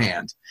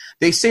beforehand.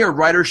 They say a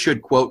writer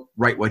should, quote,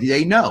 write what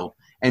they know.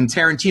 And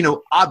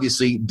Tarantino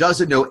obviously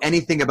doesn't know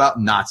anything about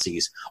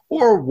Nazis,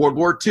 or World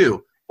War II,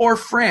 or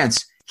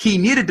France. He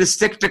needed to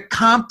stick to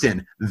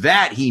Compton.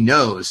 That he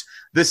knows.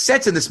 The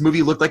sets in this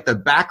movie look like the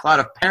backlot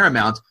of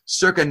Paramount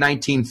circa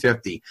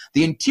 1950.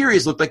 The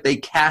interiors look like they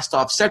cast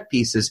off set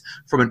pieces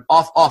from an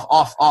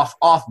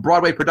off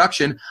Broadway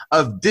production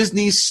of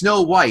Disney's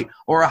Snow White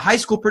or a high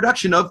school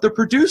production of The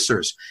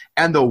Producers.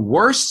 And the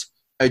worst,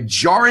 a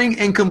jarring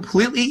and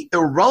completely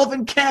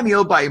irrelevant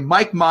cameo by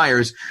Mike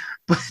Myers,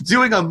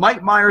 doing a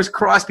Mike Myers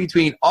cross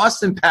between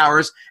Austin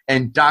Powers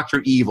and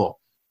Dr. Evil.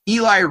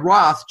 Eli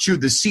Roth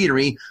chewed the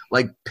scenery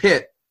like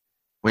Pitt.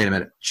 Wait a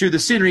minute. Chewed the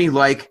scenery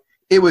like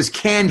it was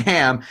canned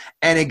ham,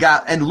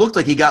 and looked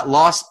like he got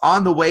lost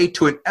on the way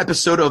to an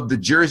episode of The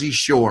Jersey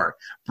Shore.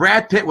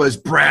 Brad Pitt was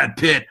Brad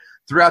Pitt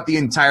throughout the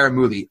entire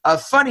movie. A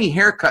funny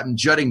haircut and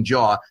jutting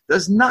jaw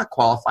does not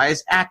qualify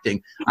as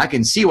acting. I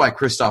can see why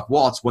Christoph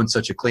Waltz won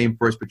such acclaim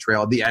for his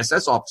portrayal of the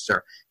SS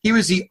officer. He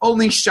was the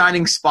only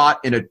shining spot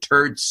in a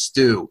turd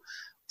stew.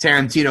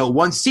 Tarantino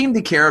once seemed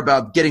to care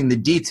about getting the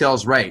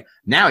details right.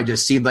 Now it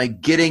just seemed like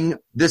getting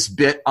this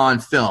bit on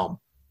film.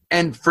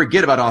 And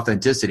forget about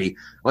authenticity.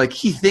 Like,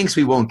 he thinks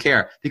we won't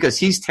care because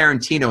he's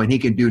Tarantino and he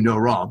can do no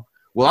wrong.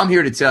 Well, I'm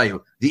here to tell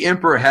you, the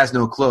emperor has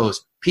no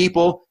clothes,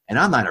 people, and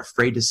I'm not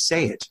afraid to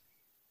say it.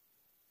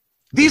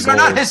 These are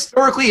not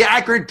historically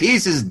accurate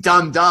pieces,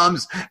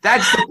 dum-dums.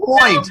 That's the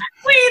point.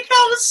 Wait,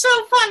 that was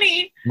so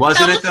funny.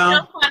 Wasn't it, though?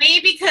 That was so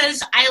funny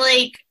because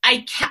I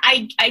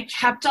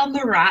kept on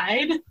the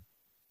ride.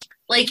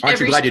 Aren't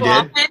you glad you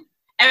did?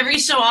 Every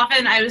so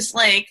often, I was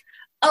like,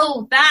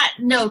 oh,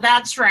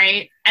 that's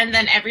right. And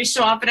then every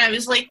so often I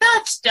was like,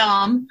 that's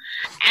dumb.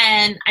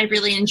 And I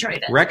really enjoyed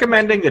it.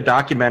 Recommending the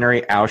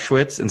documentary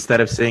Auschwitz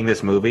instead of seeing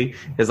this movie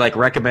is like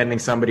recommending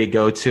somebody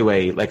go to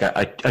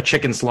a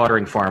chicken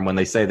slaughtering farm when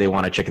they say they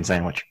want a chicken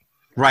sandwich.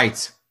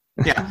 Right.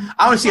 Yeah.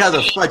 I want to see how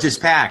the fudge is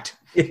packed.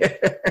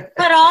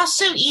 But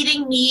also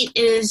eating meat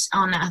is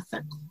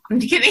unethical.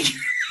 I'm kidding.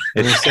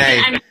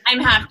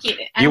 I'm half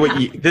kidding.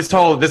 This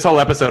whole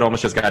episode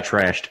almost just got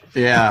trashed.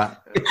 Yeah.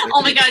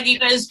 Oh my god, you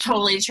guys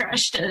totally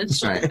trashed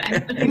it.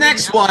 Right.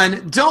 Next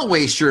one, don't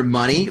waste your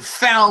money.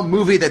 Foul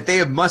movie that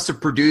they must have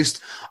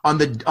produced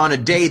on a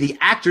day the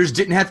actors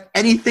didn't have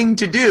anything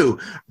to do.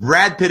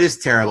 Brad Pitt is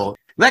terrible.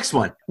 Next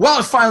one. Well,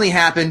 it finally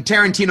happened.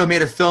 Tarantino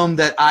made a film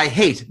that I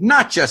hate,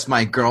 not just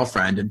my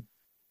girlfriend. And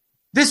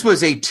this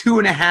was a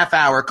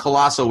 2.5-hour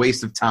colossal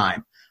waste of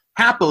time.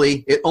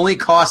 Happily, it only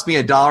cost me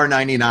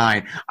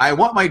 $1.99. I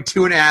want my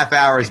 2.5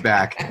 hours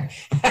back.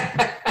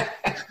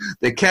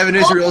 The Kevin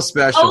Israel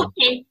special.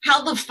 Okay,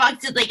 how the fuck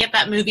did they get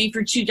that movie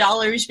for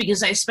 $2?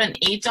 Because I spent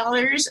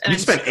 $8. You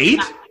spent $8?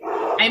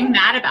 I'm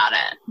mad about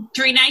it.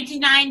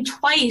 $3.99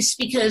 twice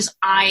because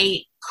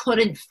I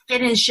couldn't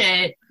finish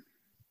it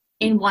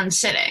in one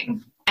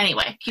sitting.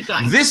 Anyway, keep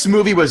going. This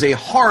movie was a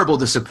horrible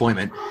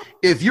disappointment.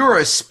 If you're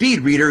a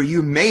speed reader,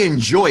 you may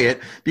enjoy it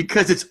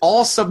because it's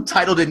all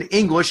subtitled in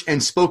English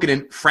and spoken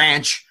in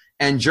French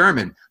and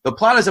German. The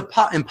plot is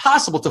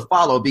impossible to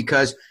follow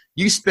because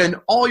you spend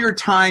all your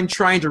time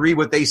trying to read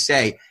what they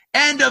say.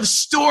 End of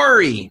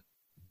story.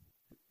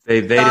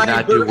 They did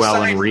not do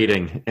well in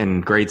reading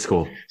in grade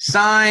school.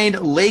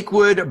 Signed,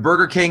 Lakewood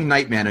Burger King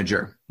night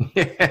manager.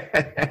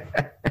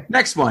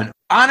 Next one.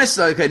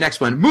 Honestly, okay,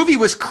 next one. Movie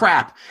was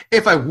crap.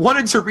 If I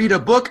wanted to read a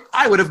book,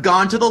 I would have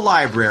gone to the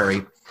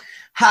library.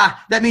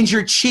 Ha, that means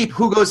you're cheap.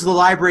 Who goes to the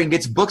library and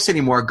gets books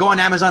anymore? Go on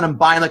Amazon and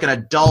buy like an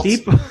adult.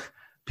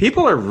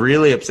 People are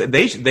really upset.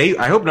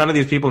 I hope none of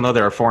these people know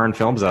there are foreign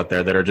films out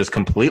there that are just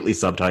completely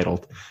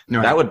subtitled.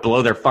 No. That would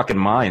blow their fucking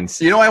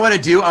minds. You know what I want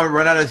to do? I would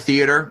run out of the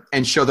theater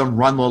and show them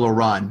Run Lola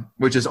Run,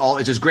 which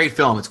is great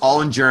film. It's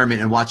all in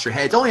German, and watch your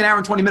head. It's only an hour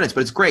and 20 minutes,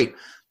 but it's great.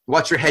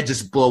 Watch your head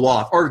just blow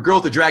off. Or Girl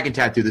with the Dragon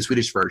Tattoo, the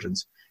Swedish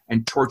versions,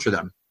 and torture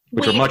them.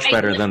 Which are much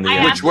better than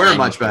the... Which were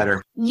much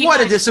better.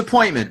 What a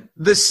disappointment.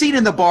 The scene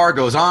in the bar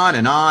goes on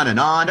and on and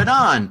on and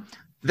on.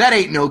 That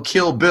ain't no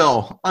Kill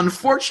Bill.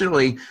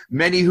 Unfortunately,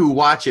 many who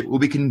watch it will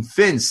be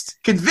convinced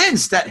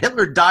that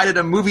Hitler died at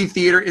a movie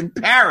theater in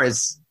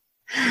Paris.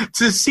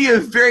 To see a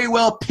very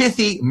well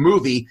pithy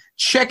movie,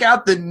 check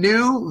out the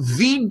new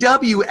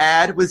VW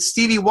ad with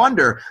Stevie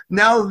Wonder.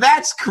 Now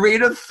that's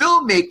creative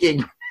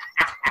filmmaking.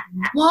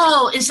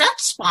 Whoa, is that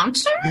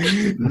sponsored?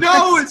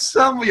 No, it's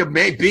it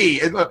may be.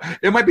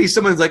 It might be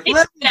someone's like,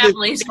 it's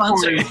definitely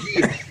sponsored.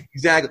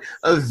 Exactly.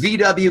 A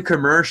VW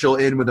commercial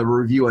in with a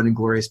review on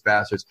Inglourious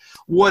Basterds.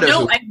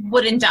 I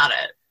wouldn't doubt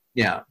it.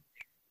 Yeah.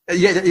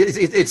 Yeah,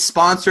 it's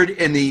sponsored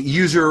in the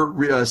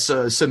user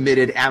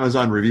submitted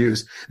Amazon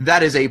reviews.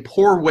 That is a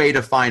poor way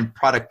to find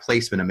product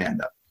placement,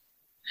 Amanda.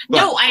 But,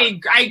 no, I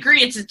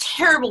agree. It's a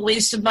terrible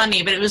waste of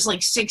money, but it was like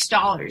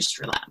 $6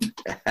 for them.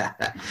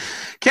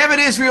 Kevin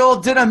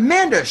Israel, did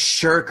Amanda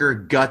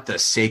Shurker gut the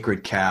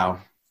sacred cow?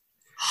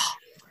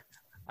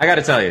 I got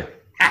to tell you.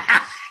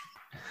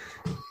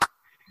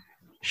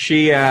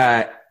 She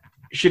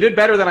did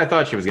better than I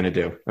thought she was going to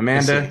do.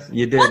 Amanda,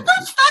 you did. What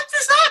the fuck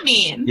does that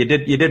mean? You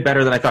did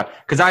better than I thought.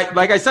 Because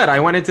like I said,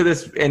 I went into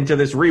this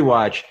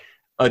rewatch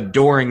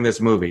adoring this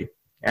movie.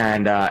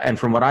 And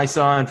from what I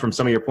saw and from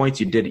some of your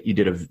points, you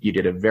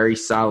did a very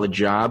solid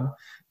job.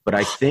 But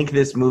I think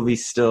this movie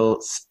still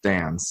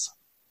stands.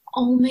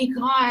 Oh my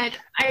God,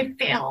 I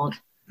failed.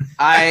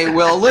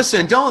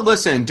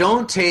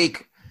 Don't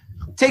take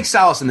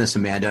solace in this,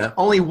 Amanda.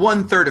 Only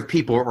 1/3 of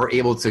people are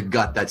able to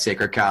gut that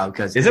sacred cow.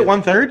 Because is it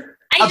 1/3?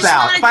 If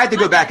I have to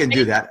go back and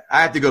do that,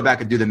 I have to go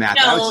back and do the math.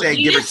 No, I would say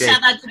you just said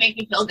that to make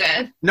me feel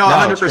good. No,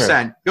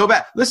 100%. Go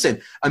back.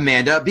 Listen,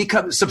 Amanda, by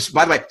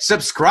the way,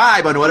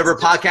 subscribe on whatever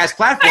podcast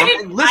platform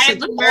and listen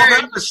to all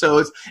the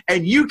episodes,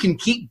 and you can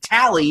keep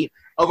tally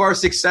of our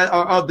success,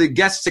 of the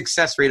guest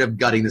success rate of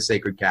gutting the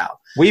sacred cow.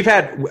 We've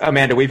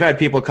had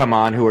people come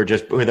on who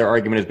their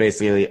argument is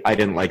basically, I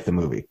didn't like the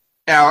movie.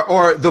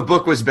 Or the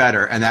book was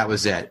better, and that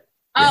was it.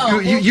 Oh,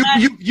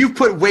 you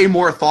put way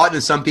more thought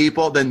into some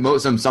people than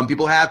some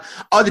people have.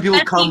 Other people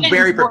come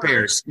very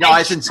prepared. No,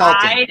 it's insulting.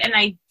 I tried and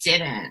I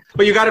didn't.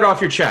 But you got it off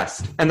your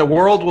chest, and the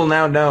world will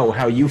now know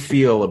how you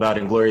feel about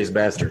Inglourious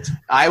Basterds.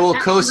 I will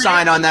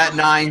co-sign on that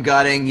 9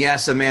 gutting.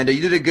 Yes, Amanda,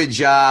 you did a good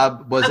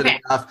job. Was it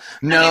enough?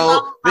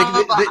 No,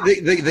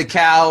 the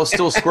cow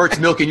still squirts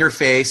milk in your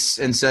face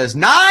and says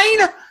 9.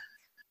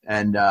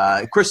 And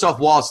Christoph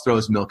Waltz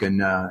throws milk in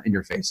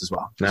your face as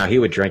well. No, he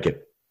would drink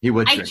it.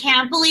 I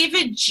can't believe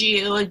a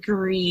Jew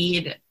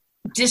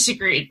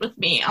disagreed with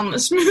me on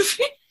this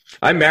movie.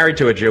 I'm married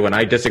to a Jew, and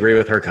I disagree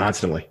with her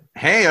constantly.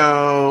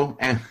 Hey-o.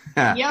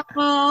 Yo.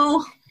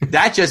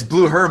 That just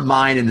blew her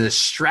mind into the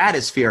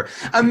stratosphere.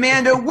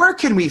 Amanda, where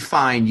can we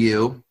find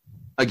you?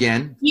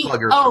 Again,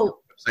 plug her fuck.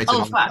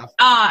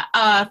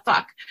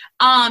 Fuck.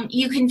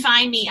 You can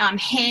find me on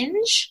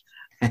Hinge.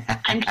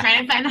 I'm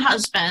trying to find a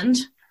husband.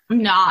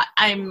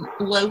 I'm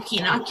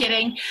low-key not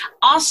kidding.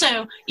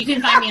 Also, you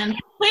can find me on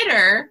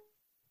Twitter,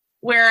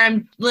 where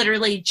I'm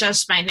literally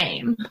just my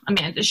name,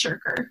 Amanda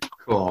Shurker.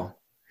 Cool.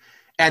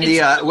 And the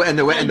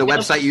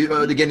website you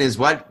again is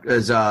what?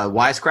 Is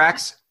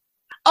Wisecracks?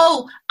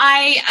 Oh,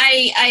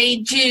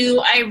 I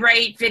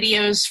write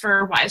videos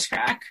for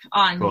Wisecrack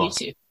on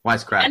YouTube.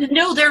 Wisecrack. And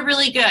no, they're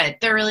really good.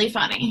 They're really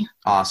funny.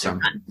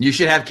 Awesome. You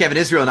should have Kevin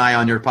Israel and I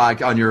on your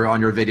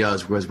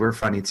videos because we're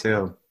funny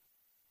too.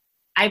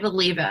 I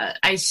believe it.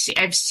 I've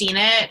seen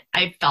it.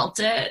 I felt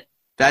it.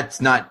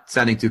 That's not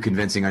sounding too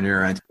convincing on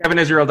your end.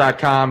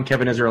 KevinIsrael.com,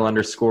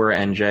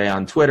 KevinIsrael_NJ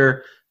on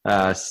Twitter.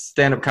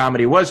 Stand-up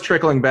comedy was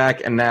trickling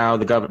back, and now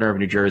the governor of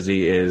New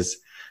Jersey is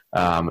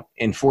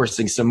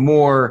enforcing some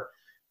more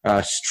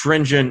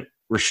stringent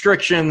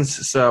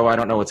restrictions. So I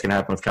don't know what's going to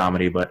happen with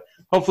comedy, but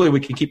hopefully we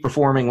can keep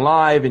performing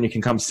live, and you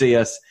can come see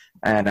us.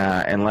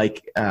 And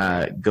like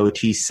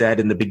Goatee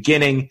said in the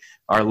beginning,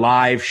 our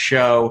live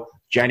show,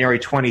 January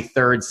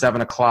 23rd,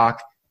 7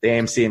 o'clock, the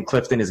AMC in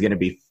Clifton is going to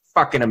be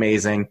fucking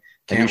amazing.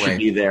 And you should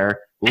be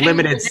there.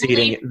 Limited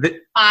seating.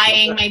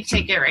 Buying my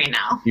ticket right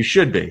now. You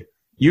should be.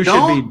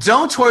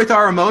 Don't toy with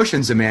our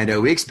emotions, Amanda.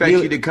 We expect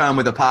you to come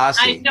with a posse.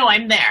 I know.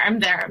 I'm there. I'm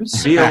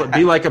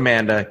be like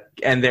Amanda.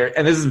 And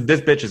this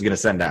bitch is going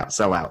to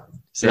sell out.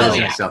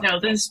 No,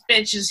 this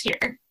bitch is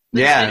here.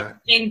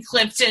 In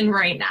Clifton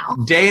right now.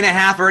 Day and a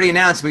half already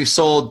announced. We've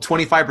sold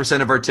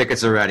 25% of our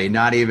tickets already.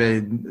 Not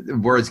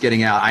even words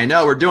getting out. I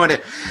know we're doing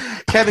it.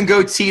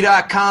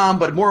 KevinGoatee.com,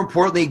 but more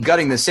importantly,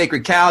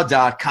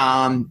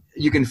 GuttingTheSacredCow.com.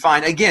 you can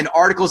find, again,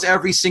 articles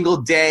every single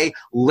day,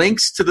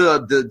 links to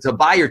to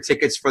buy your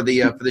tickets for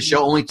the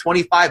show. Only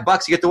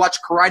 $25. You get to watch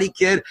Karate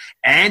Kid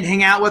and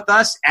hang out with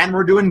us. And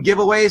we're doing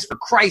giveaways. For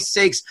Christ's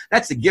sakes,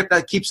 that's the gift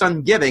that keeps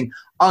on giving.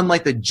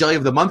 Unlike the Jelly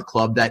of the Month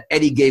Club that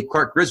Eddie gave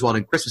Clark Griswold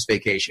in Christmas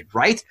Vacation,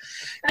 right?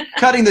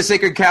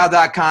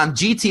 CuttingTheSacredCow.com,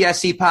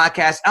 GTSC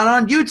podcast. And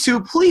on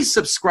YouTube, please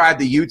subscribe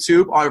to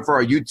YouTube for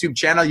our YouTube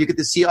channel. You get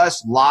to see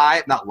us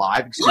live, not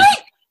live, excuse me.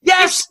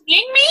 Yes!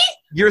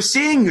 You're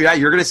seeing me?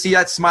 You're going to see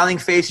that smiling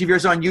face of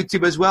yours on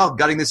YouTube as well.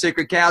 Gutting the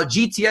Sacred Cow,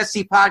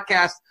 GTSC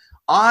podcast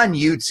on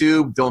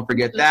YouTube. Don't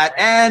forget that.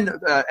 And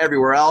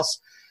everywhere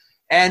else.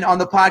 And on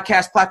the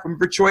podcast platform of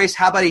your choice,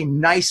 how about a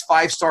nice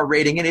 5-star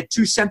rating and a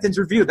 2-sentence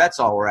review? That's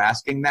all we're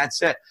asking.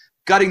 That's it.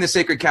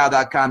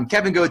 GuttingTheSacredCow.com.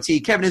 Kevin Goatee,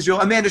 Kevin Israel,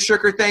 Amanda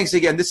Shurker, thanks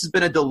again. This has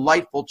been a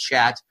delightful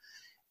chat.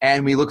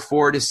 And we look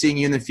forward to seeing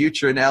you in the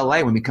future in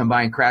LA when we come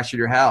by and crash at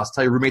your house.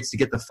 Tell your roommates to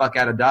get the fuck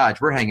out of Dodge.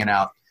 We're hanging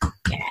out.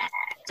 Yeah.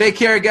 Take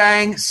care,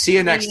 gang. See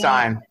you next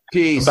time.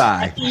 Peace.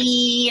 Bye.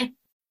 Bye.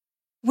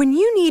 When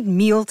you need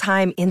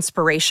mealtime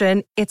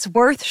inspiration, it's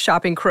worth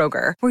shopping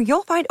Kroger, where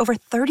you'll find over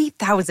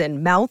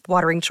 30,000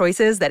 mouth-watering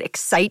choices that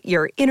excite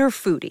your inner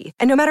foodie.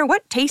 And no matter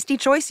what tasty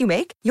choice you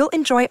make, you'll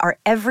enjoy our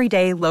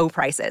everyday low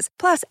prices,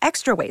 plus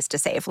extra ways to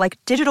save, like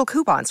digital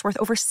coupons worth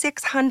over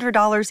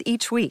 $600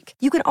 each week.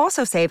 You can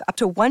also save up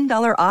to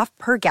 $1 off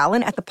per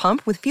gallon at the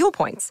pump with fuel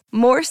points.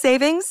 More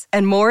savings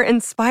and more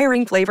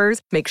inspiring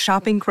flavors make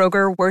shopping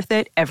Kroger worth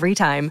it every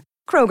time.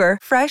 Kroger,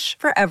 fresh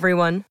for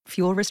everyone.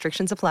 Fuel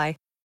restrictions apply.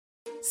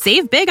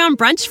 Save big on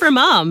brunch for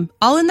mom,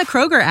 all in the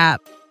Kroger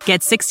app. Get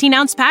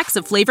 16-ounce packs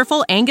of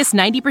flavorful Angus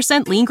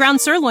 90% lean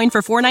ground sirloin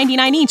for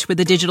 $4.99 each with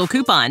a digital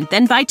coupon.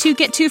 Then buy 2,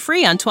 get 2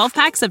 free on 12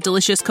 packs of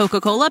delicious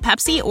Coca-Cola,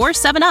 Pepsi, or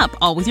 7-Up,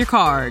 all with your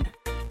card.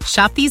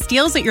 Shop these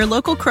deals at your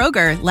local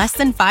Kroger, less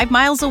than 5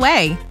 miles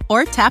away.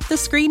 Or tap the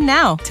screen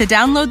now to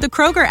download the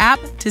Kroger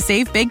app to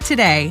save big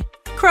today.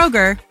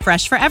 Kroger,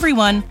 fresh for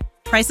everyone.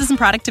 Prices and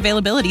product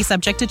availability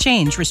subject to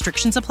change.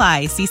 Restrictions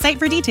apply. See site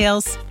for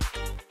details.